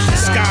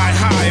 Sky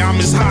high, I'm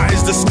as high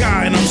as the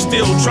sky, and I'm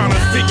still trying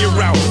to figure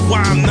out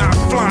why I'm not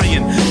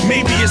flying.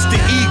 Maybe it's the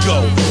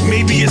ego,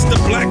 maybe it's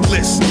the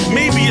blacklist,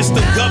 maybe it's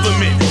the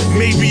government,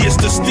 maybe it's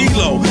the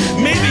stilo.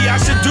 Maybe I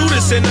should do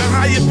this in a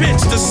higher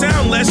pitch to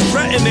sound less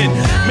threatening.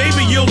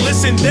 Maybe you'll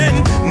listen then.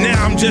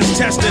 Now I'm just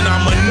testing,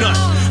 I'm a nut.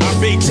 I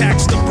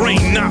Baytax the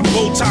brain, not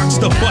Botox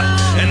the butt,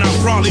 and I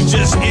probably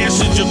just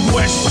answered your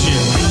question.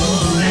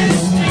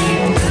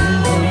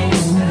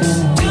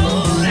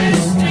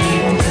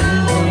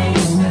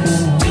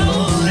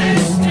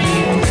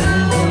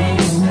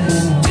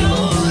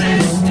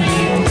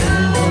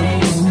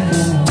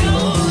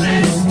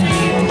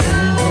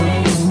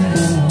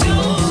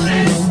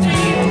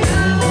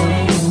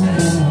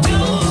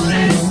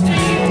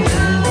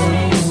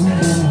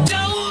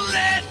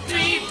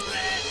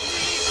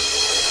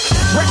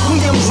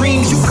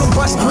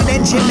 With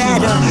engine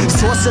matter,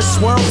 source of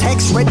swirl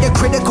text, read the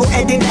critical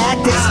edit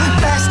actors.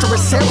 Master a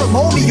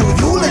ceremonial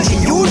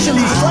eulogy.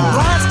 Usually front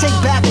lines take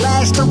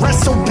backlash, the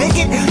rest so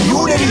bigot.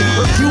 Unity,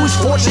 refuse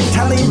fortune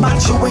telling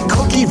about you in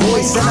cookie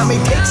voice. Enemy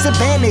takes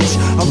advantage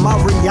of my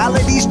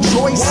reality's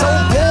choice. So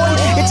boy,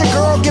 it's a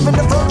girl giving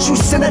the virtue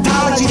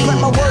synetology. Let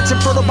my words in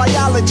fertile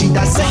biology,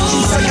 dissect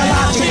you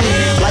psychologically.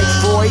 Like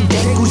Freud,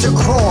 Denku's a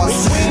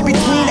cross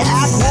between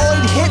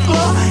Ackroyd,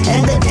 Hitler,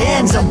 and the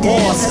Dan's a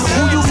boss.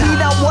 Who you meet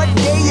on what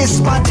day is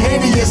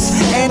spontaneous.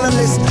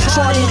 Analysts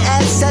trying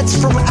assets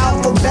from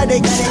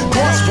alphabetics.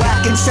 Cross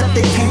whacking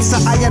septic cancer,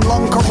 iron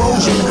lung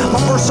corrosion. My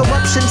first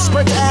eruption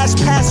spreads ash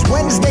past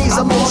Wednesday's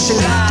emotion.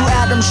 Through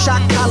Adam's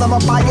shock column, a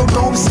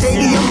biodome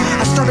stadium.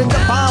 I started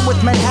the bomb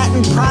with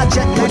Manhattan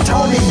Project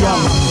plutonium.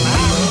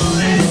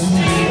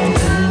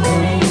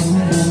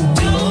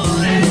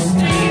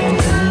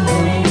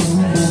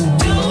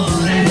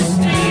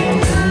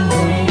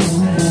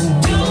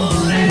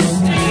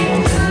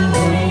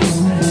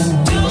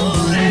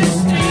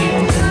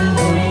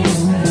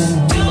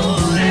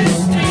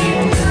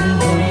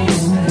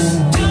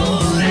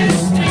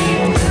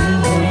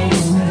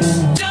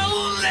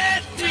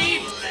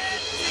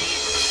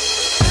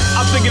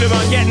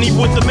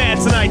 With the man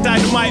tonight,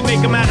 dynamite,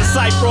 make him out of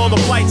sight for all the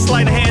flight,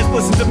 sleight of hands,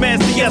 listen to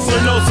demands, the yes or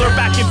no, sir,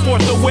 back and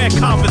forth, aware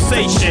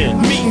conversation.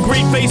 Meet and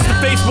greet, face to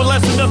face, but less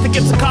than nothing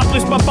gets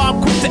accomplished. My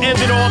bomb quick to end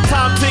it all,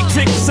 time tick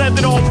tick to send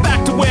it all back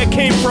to where it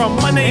came from.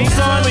 My name's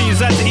Sonny,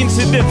 that's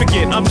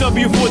insignificant. I'm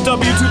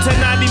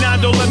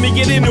W4W21099, don't let me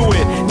get into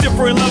it.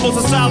 Different levels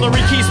of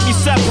salary keeps me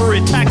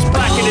separate. Tax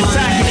bracket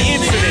attacking the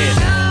incident.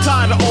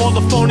 Tired of all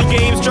the phony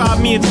games, drive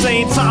me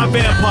insane, time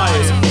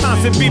vampires.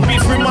 Constant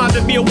beeps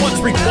reminded me of what's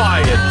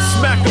required.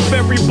 Smack a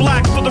very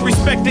black for the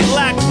respect it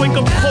lacks. Wake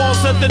up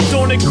calls at the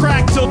dawn and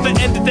crack till the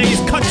end of days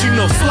cut you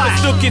no slack.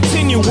 Still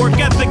continue, work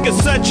ethic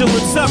essential,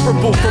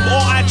 inseparable from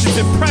all actions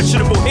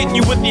impressionable. Hitting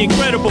you with the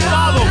incredible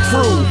follow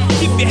through.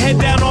 Keep your head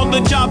down on the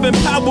job and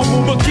power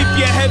move, but keep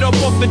your head up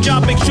off the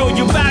job, make sure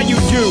you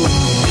value you.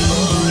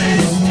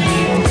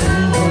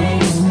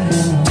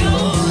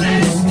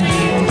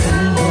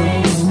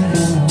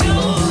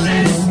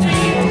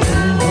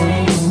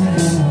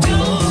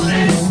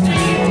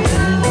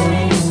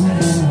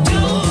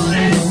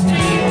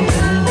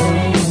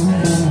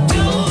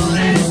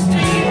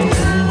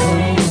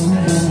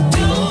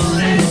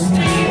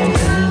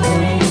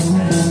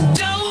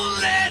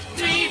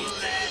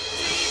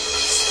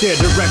 Stare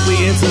directly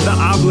into the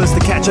obelisk to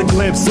catch a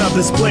glimpse of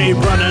the Blade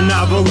Runner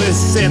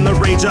novelists and the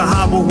rage of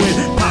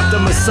Hobblewind. Pop the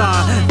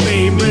Masai,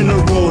 made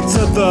mineral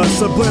to the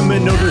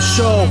subliminal to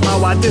show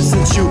how I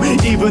distance you,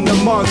 even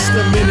amongst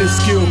the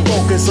minuscule.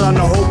 Focus on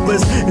the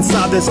hopeless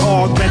inside this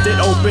augmented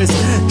opus.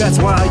 That's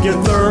why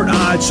your third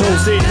eye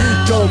chose it.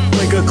 Don't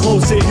blink or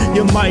close it,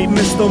 you might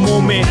miss the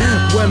moment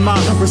when my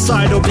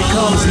recital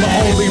becomes my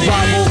only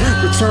rival.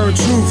 Return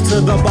truth to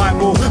the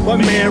Bible,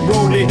 but man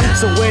wrote it,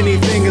 so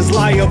anything is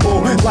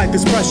liable. Life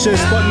is precious,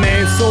 but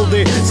man sold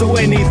it, so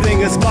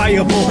anything is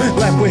viable.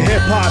 Left with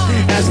hip-hop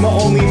as my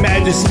only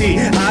majesty.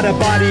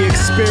 Out-of-body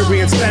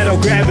experience, battle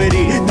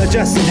gravity,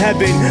 digesting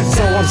heaven,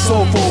 so I'm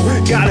soulful.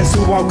 God is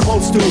who I'm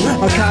close to.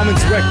 A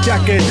commons wreck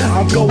jacket,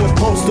 I'm going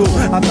postal.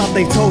 I thought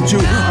they told you,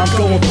 I'm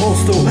going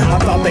postal. I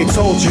thought they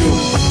told you.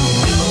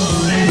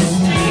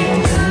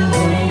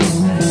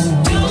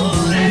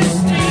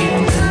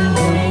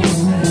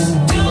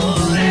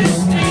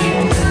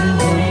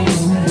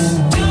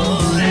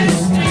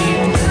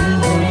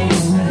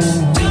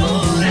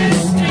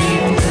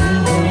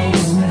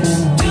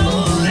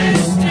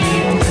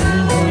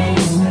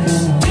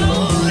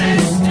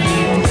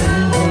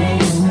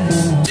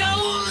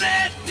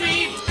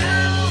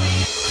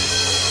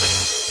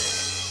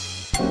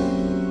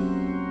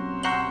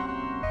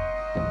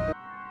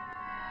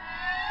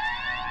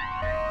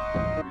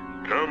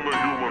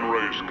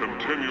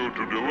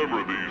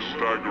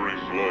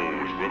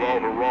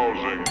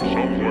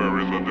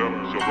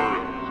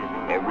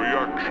 a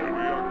reaction,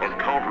 a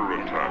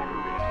counterattack,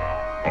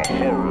 a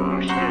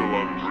horror still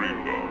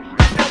undreamed of.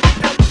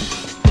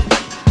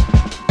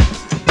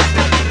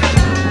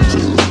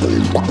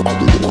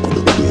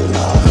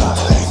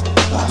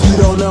 You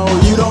don't know,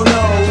 you don't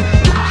know.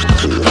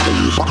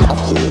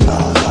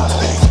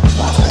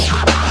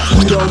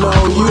 You don't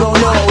know, you don't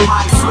know.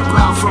 I flip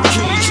out from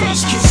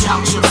cages, kick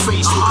out your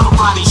face with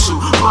karate shoot,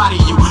 body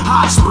you,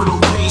 hospital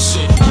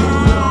patient. You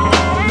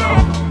don't know.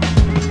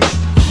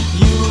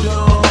 You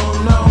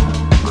don't know.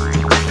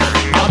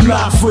 I'm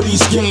not for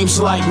these games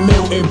like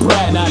Milton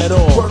Brad, not at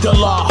all. Work a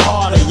lot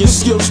harder, your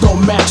skills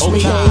don't match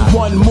me. Ain't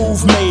one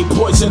move made,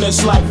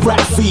 poisonous like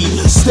rat feed.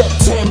 Step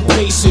 10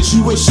 paces,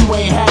 you wish you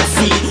ain't had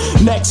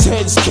feet. Next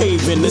head's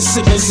caving, the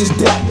sickness is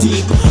that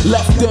deep.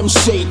 Left them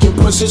shaking,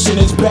 position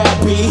is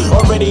bad B.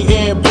 Already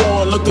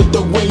airborne, look at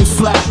the wings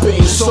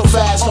flapping. So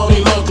fast,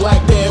 only look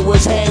like there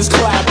was hands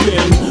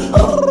clapping.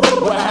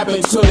 What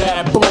happened to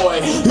that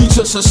boy? He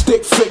just a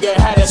stick figure,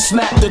 had to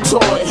snap the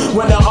toy.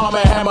 When the arm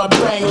and hammer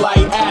bang like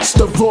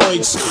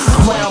asteroids.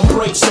 Ground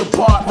breaks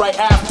apart right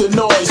after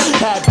noise.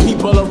 Had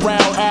people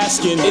around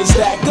asking, is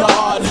that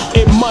God?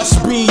 It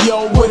must be,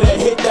 yo, with a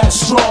hit that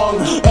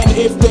strong. And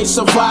if they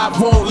survive,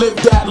 won't live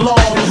that long.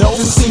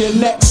 To see the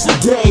next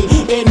day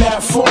in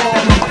that form.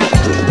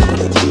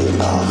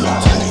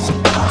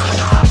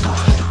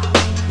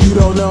 You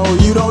don't know,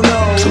 you don't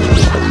know.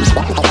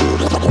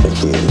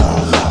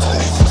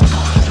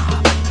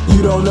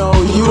 You don't know,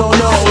 you don't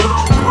know.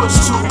 Push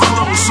too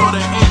close or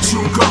the edge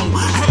you go.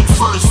 Head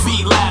first,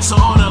 feet last,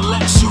 or to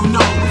let you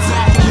know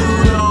that you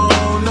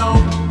don't know.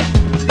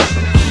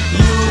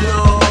 You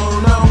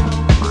don't know.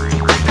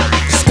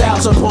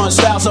 Styles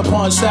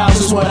upon styles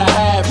is what I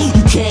have.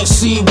 You can't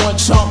see one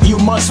chump, you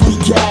must be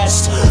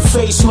gassed.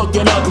 Face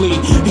looking ugly,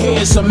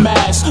 here's a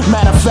mask.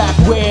 Matter of fact,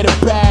 wear the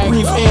bag.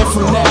 Breathe air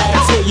from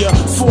that till your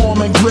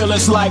form and grill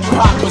is like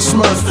Papa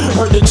Smurf.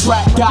 Heard the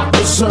track got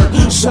berserk,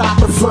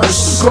 shot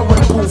reverse. Go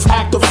and booth,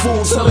 act a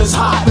fool till it's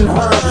hot and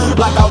hurt.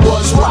 Like I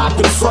was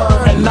rocking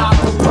fur and not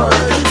prepared.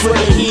 For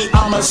the heat,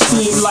 I'ma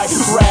steam like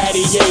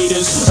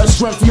radiators. A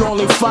strength you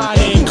only find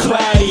in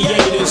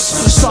gladiators.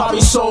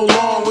 Sorry so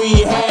long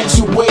we had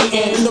you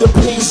waiting. The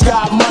pigs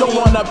got money, don't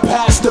wanna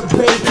pass the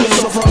bacon.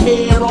 So from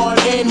here on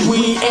in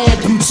we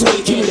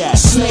amputating that.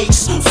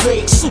 Snakes,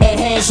 fakes, and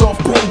hands off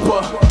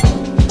paper.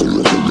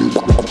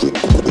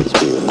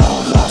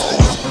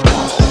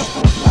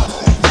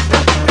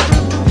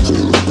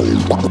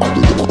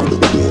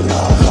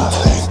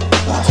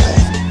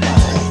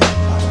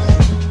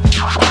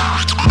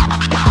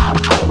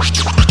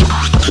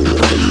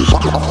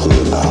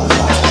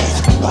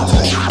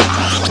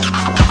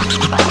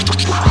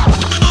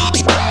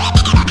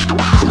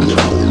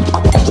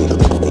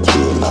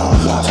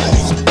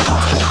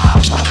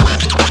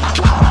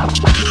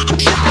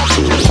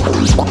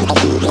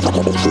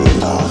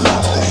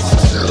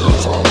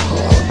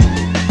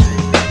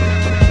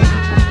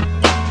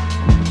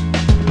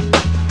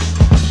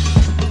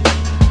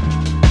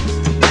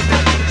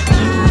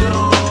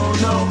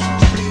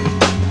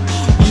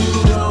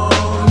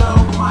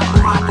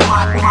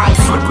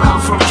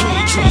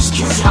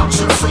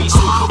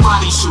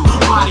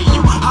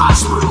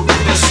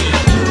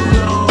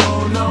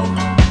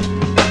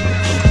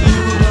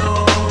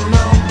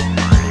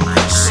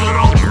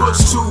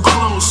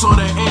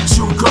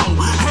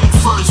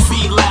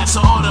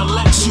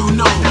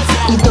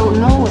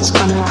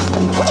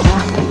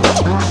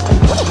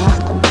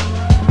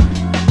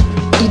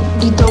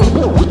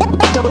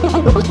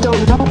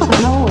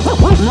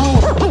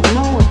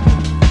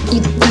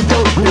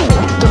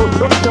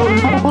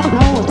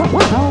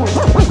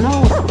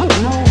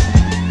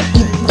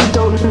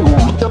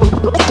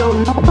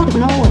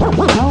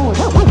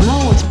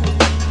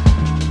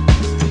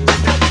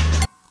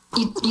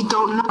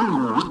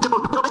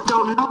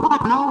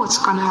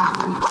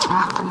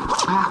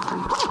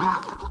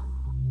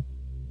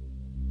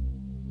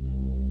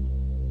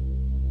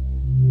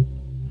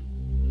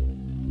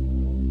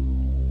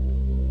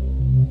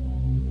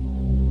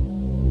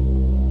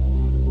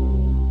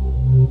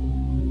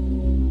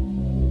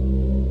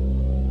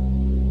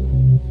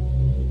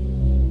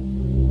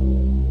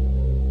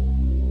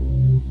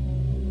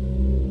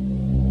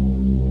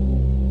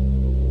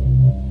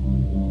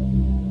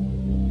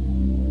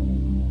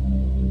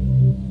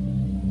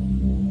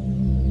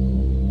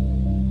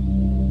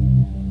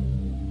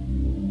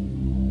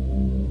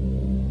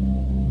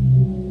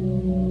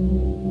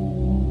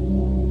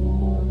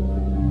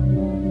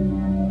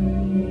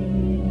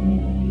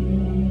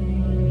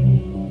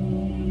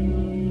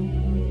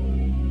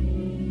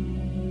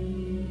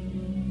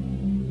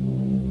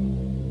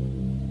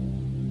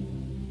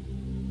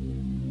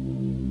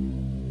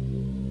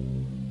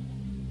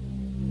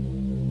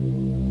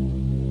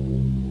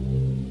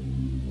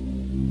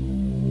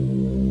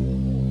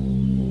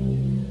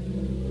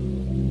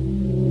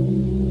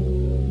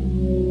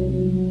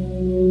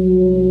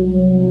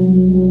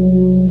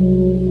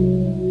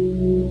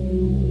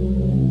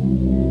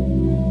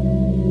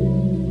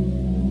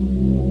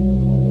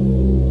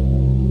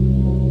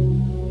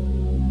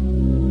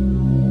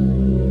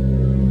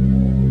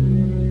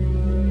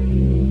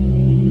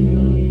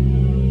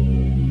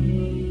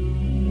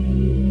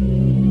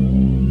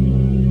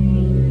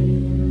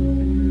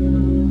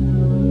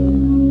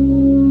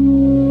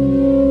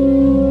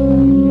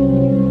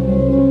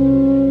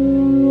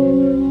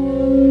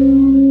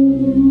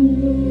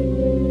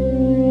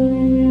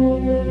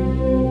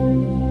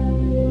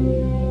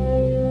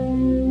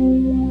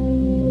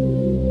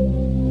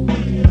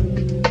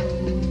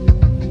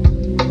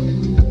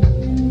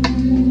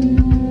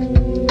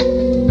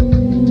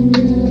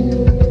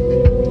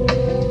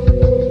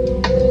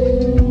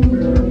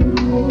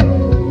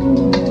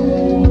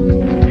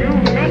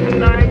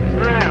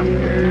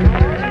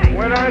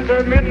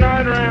 the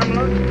midnight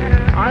rambler.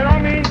 I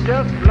don't mean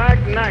just black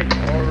night.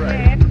 All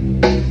right.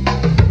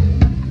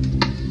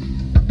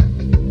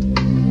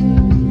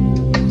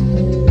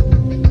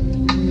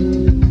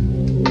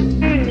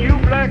 You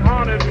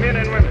black-hearted men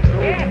and women.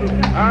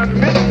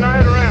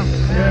 Midnight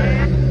rambler.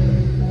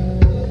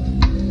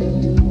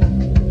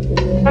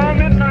 All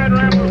midnight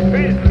ramblers'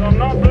 faces are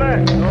not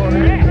black.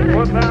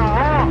 But their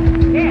heart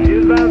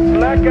is as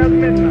black as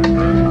midnight.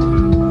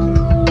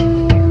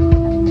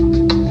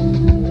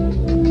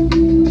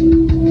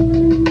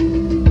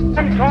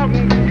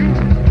 Talking to you,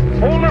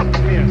 hold up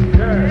men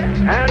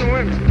and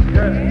women.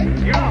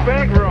 You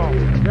bankroll,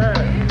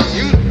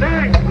 you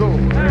Denku,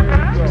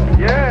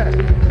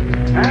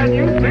 and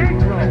you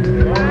bankroll,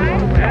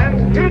 and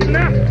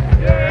kidnap,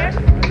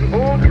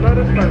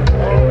 cold-blooded murder.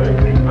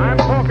 I'm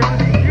talking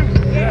to you.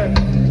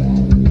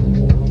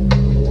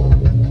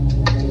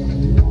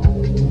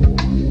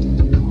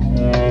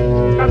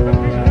 Got the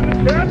people in the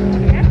church?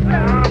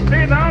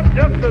 Stayed out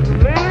just as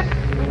late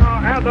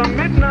as a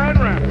midnight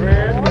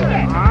ramble.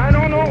 I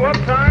don't know what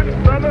time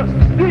Brother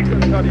Deacon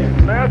got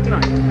in last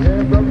night.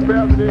 Yeah, Brother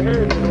Faley, they had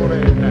it over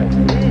last night.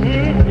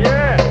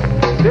 Yeah,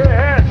 they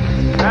had.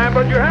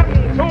 But you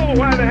haven't told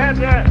why they had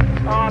that.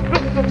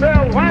 Sister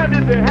Bell, why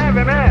did they have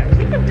him at?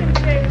 He was in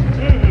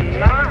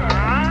jail. I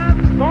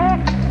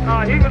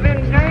thought he was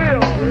in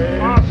jail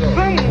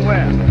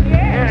somewhere.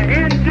 Yeah,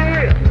 in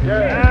jail.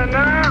 Yeah. And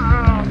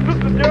now,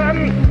 Sister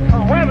Jordan,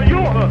 where was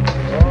your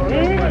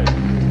husband?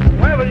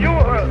 Where was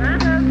your husband?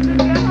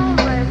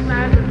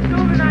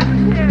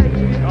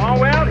 Oh,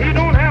 well, he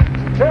don't have to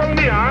tell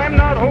me. I'm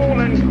not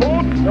holding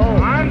court. No.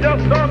 I'm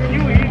just talking to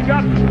you. He's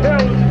got to tell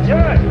the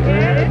judge.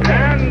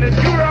 And the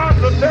jury ought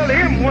to tell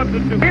him what to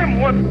do.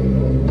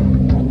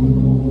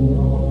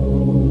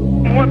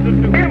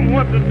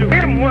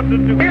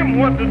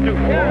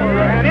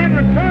 And in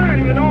return,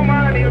 if you don't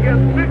mind, he'll get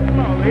 6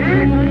 months.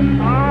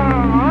 10.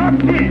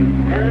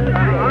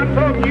 I'm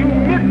talking to you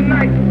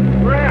midnight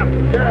rap.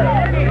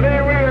 Lay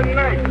away at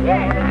night.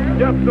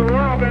 Just to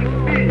rob and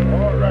steal.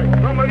 All right.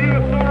 Some of you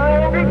are so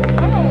roguish.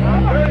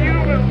 Well, you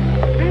will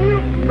steal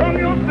from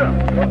yourself.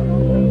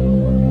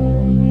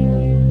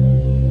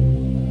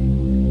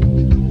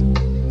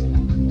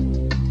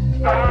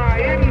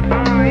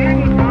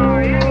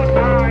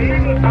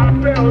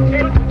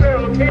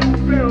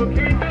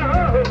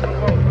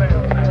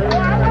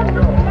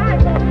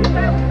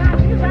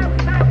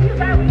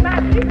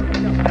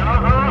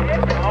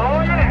 Oh,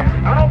 yeah.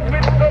 I'll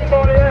fit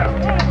somebody else.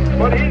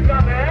 But he's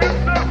got the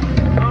answer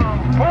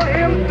for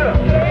himself.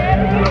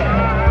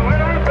 When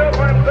I tell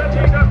myself, he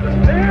got to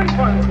stand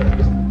for himself.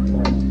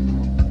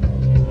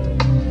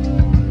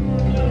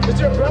 It's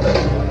your brother.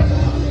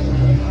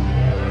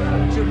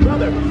 It's your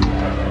brother.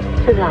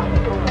 Sit down.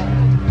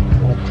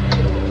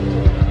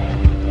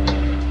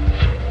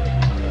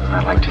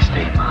 I'd like to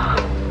stay, Ma.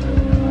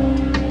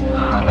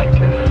 I'd like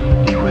to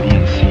be with you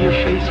and see your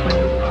face when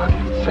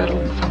you're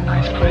settled in some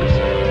nice place.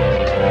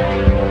 I'd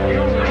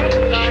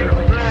sure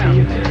like to see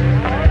you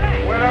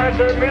there. When I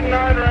say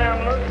midnight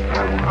rambler,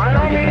 I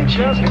don't mean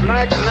just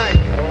black night.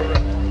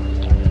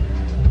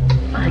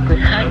 I could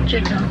hide you,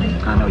 Tommy.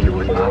 I know you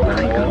would, Ma, but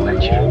I ain't gonna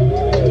let you.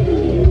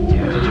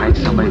 Yeah, hide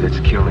somebody that's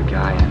killed a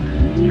guy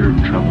and you're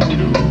in trouble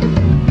too.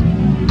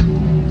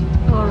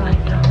 All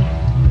right, Tommy.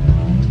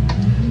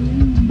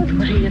 But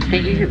what do you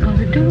figure you're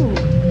gonna do?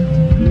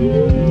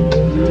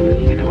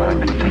 You know what I've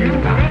been thinking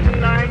about?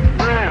 Midnight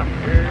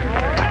rambler.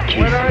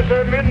 When I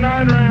say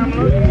midnight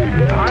rambler,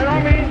 I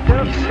don't mean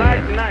just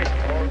black night.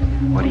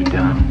 What he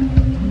done,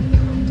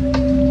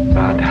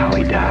 about how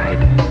he died,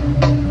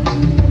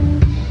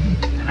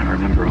 and I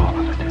remember all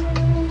of it.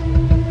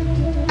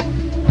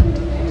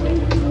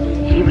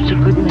 He was a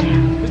good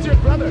man. It's your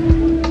brother.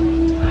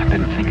 I've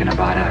been thinking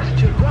about us.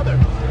 It's your brother.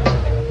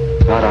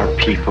 About our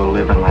people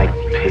living like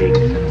pigs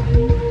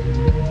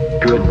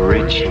and good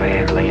rich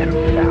land laying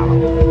fallow.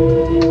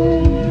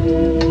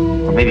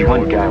 Or maybe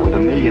one guy with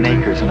 1 million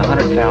acres and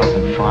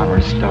 100,000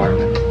 farmers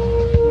starving.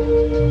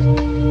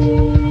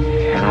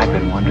 And I've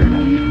been wondering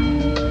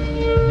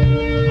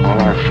if all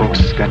our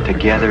folks got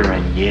together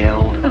and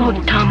yelled. Oh,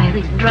 Tommy,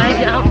 they drive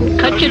you out and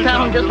cut you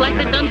down just like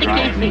they done to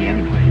Casey.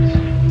 Anyways.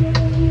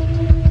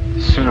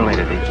 Sooner or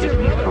later they get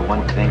me for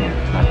one thing and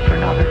not for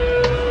another.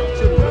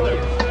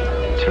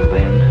 Till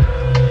then.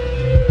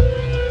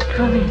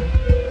 Tommy,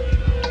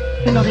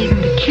 you're not even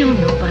to kill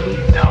nobody.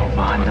 No,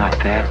 Ma, not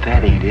that.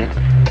 That ain't it.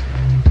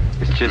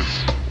 It's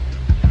just,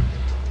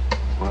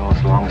 well,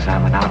 as long as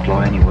I'm an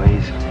outlaw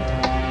anyways,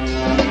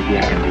 maybe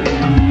I can do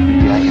something.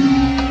 Maybe I can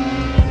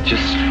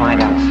just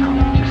find out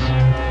something. Just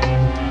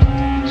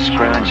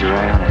scrounge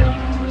around and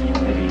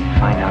maybe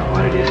find out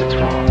what it is that's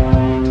wrong.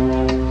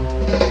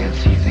 And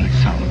see if there's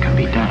something can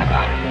be done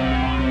about it.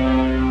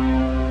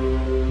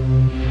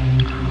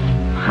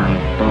 I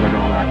thought it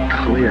all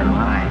out clear,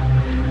 Ma.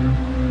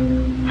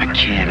 I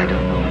can't, I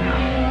don't know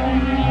enough.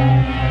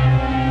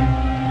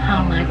 How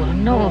am I going to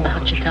know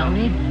about you,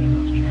 Tommy?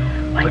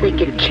 Why, they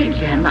could kill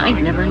you and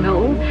I'd never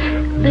know.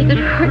 They could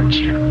hurt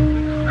you.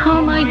 How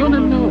am I going to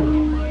know?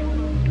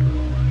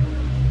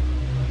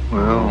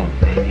 Well,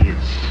 maybe it's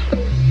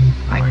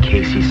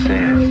Casey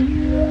says.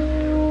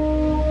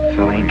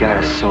 Phil ain't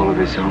got a soul of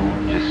his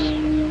own, just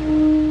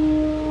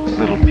a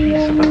little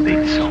piece of a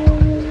big soul.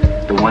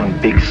 The one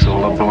big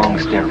soul that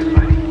belongs to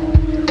everybody.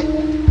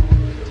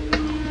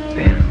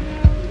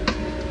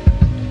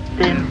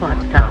 Then what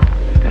now?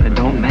 Then it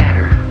don't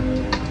matter.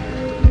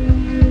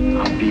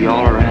 I'll be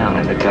all around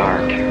in the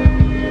dark.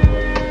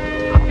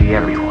 I'll be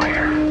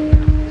everywhere.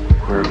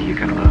 Wherever you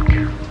can look.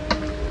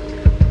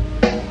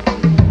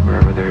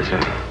 Wherever there's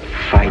a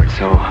fight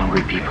so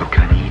hungry people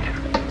can eat,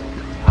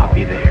 I'll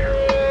be there.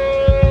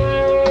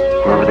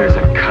 Wherever there's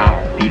a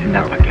cop beating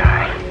up a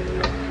guy,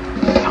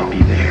 I'll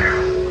be there.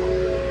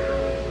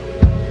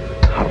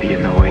 I'll be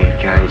in the way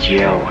guys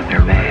yell when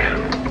they're mad.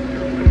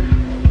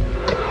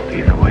 I'll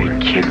be in the way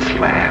kids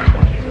laugh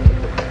when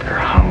they're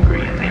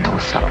hungry and they know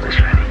supper's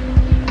ready.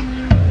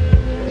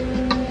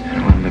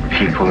 And when the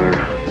people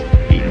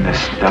are eating the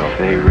stuff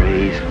they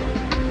raise,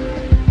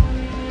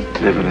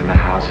 living in the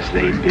houses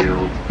they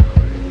build,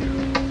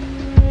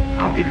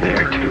 I'll be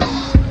there too.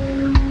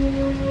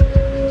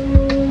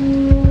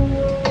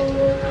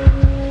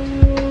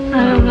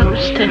 I don't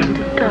understand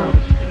it, though.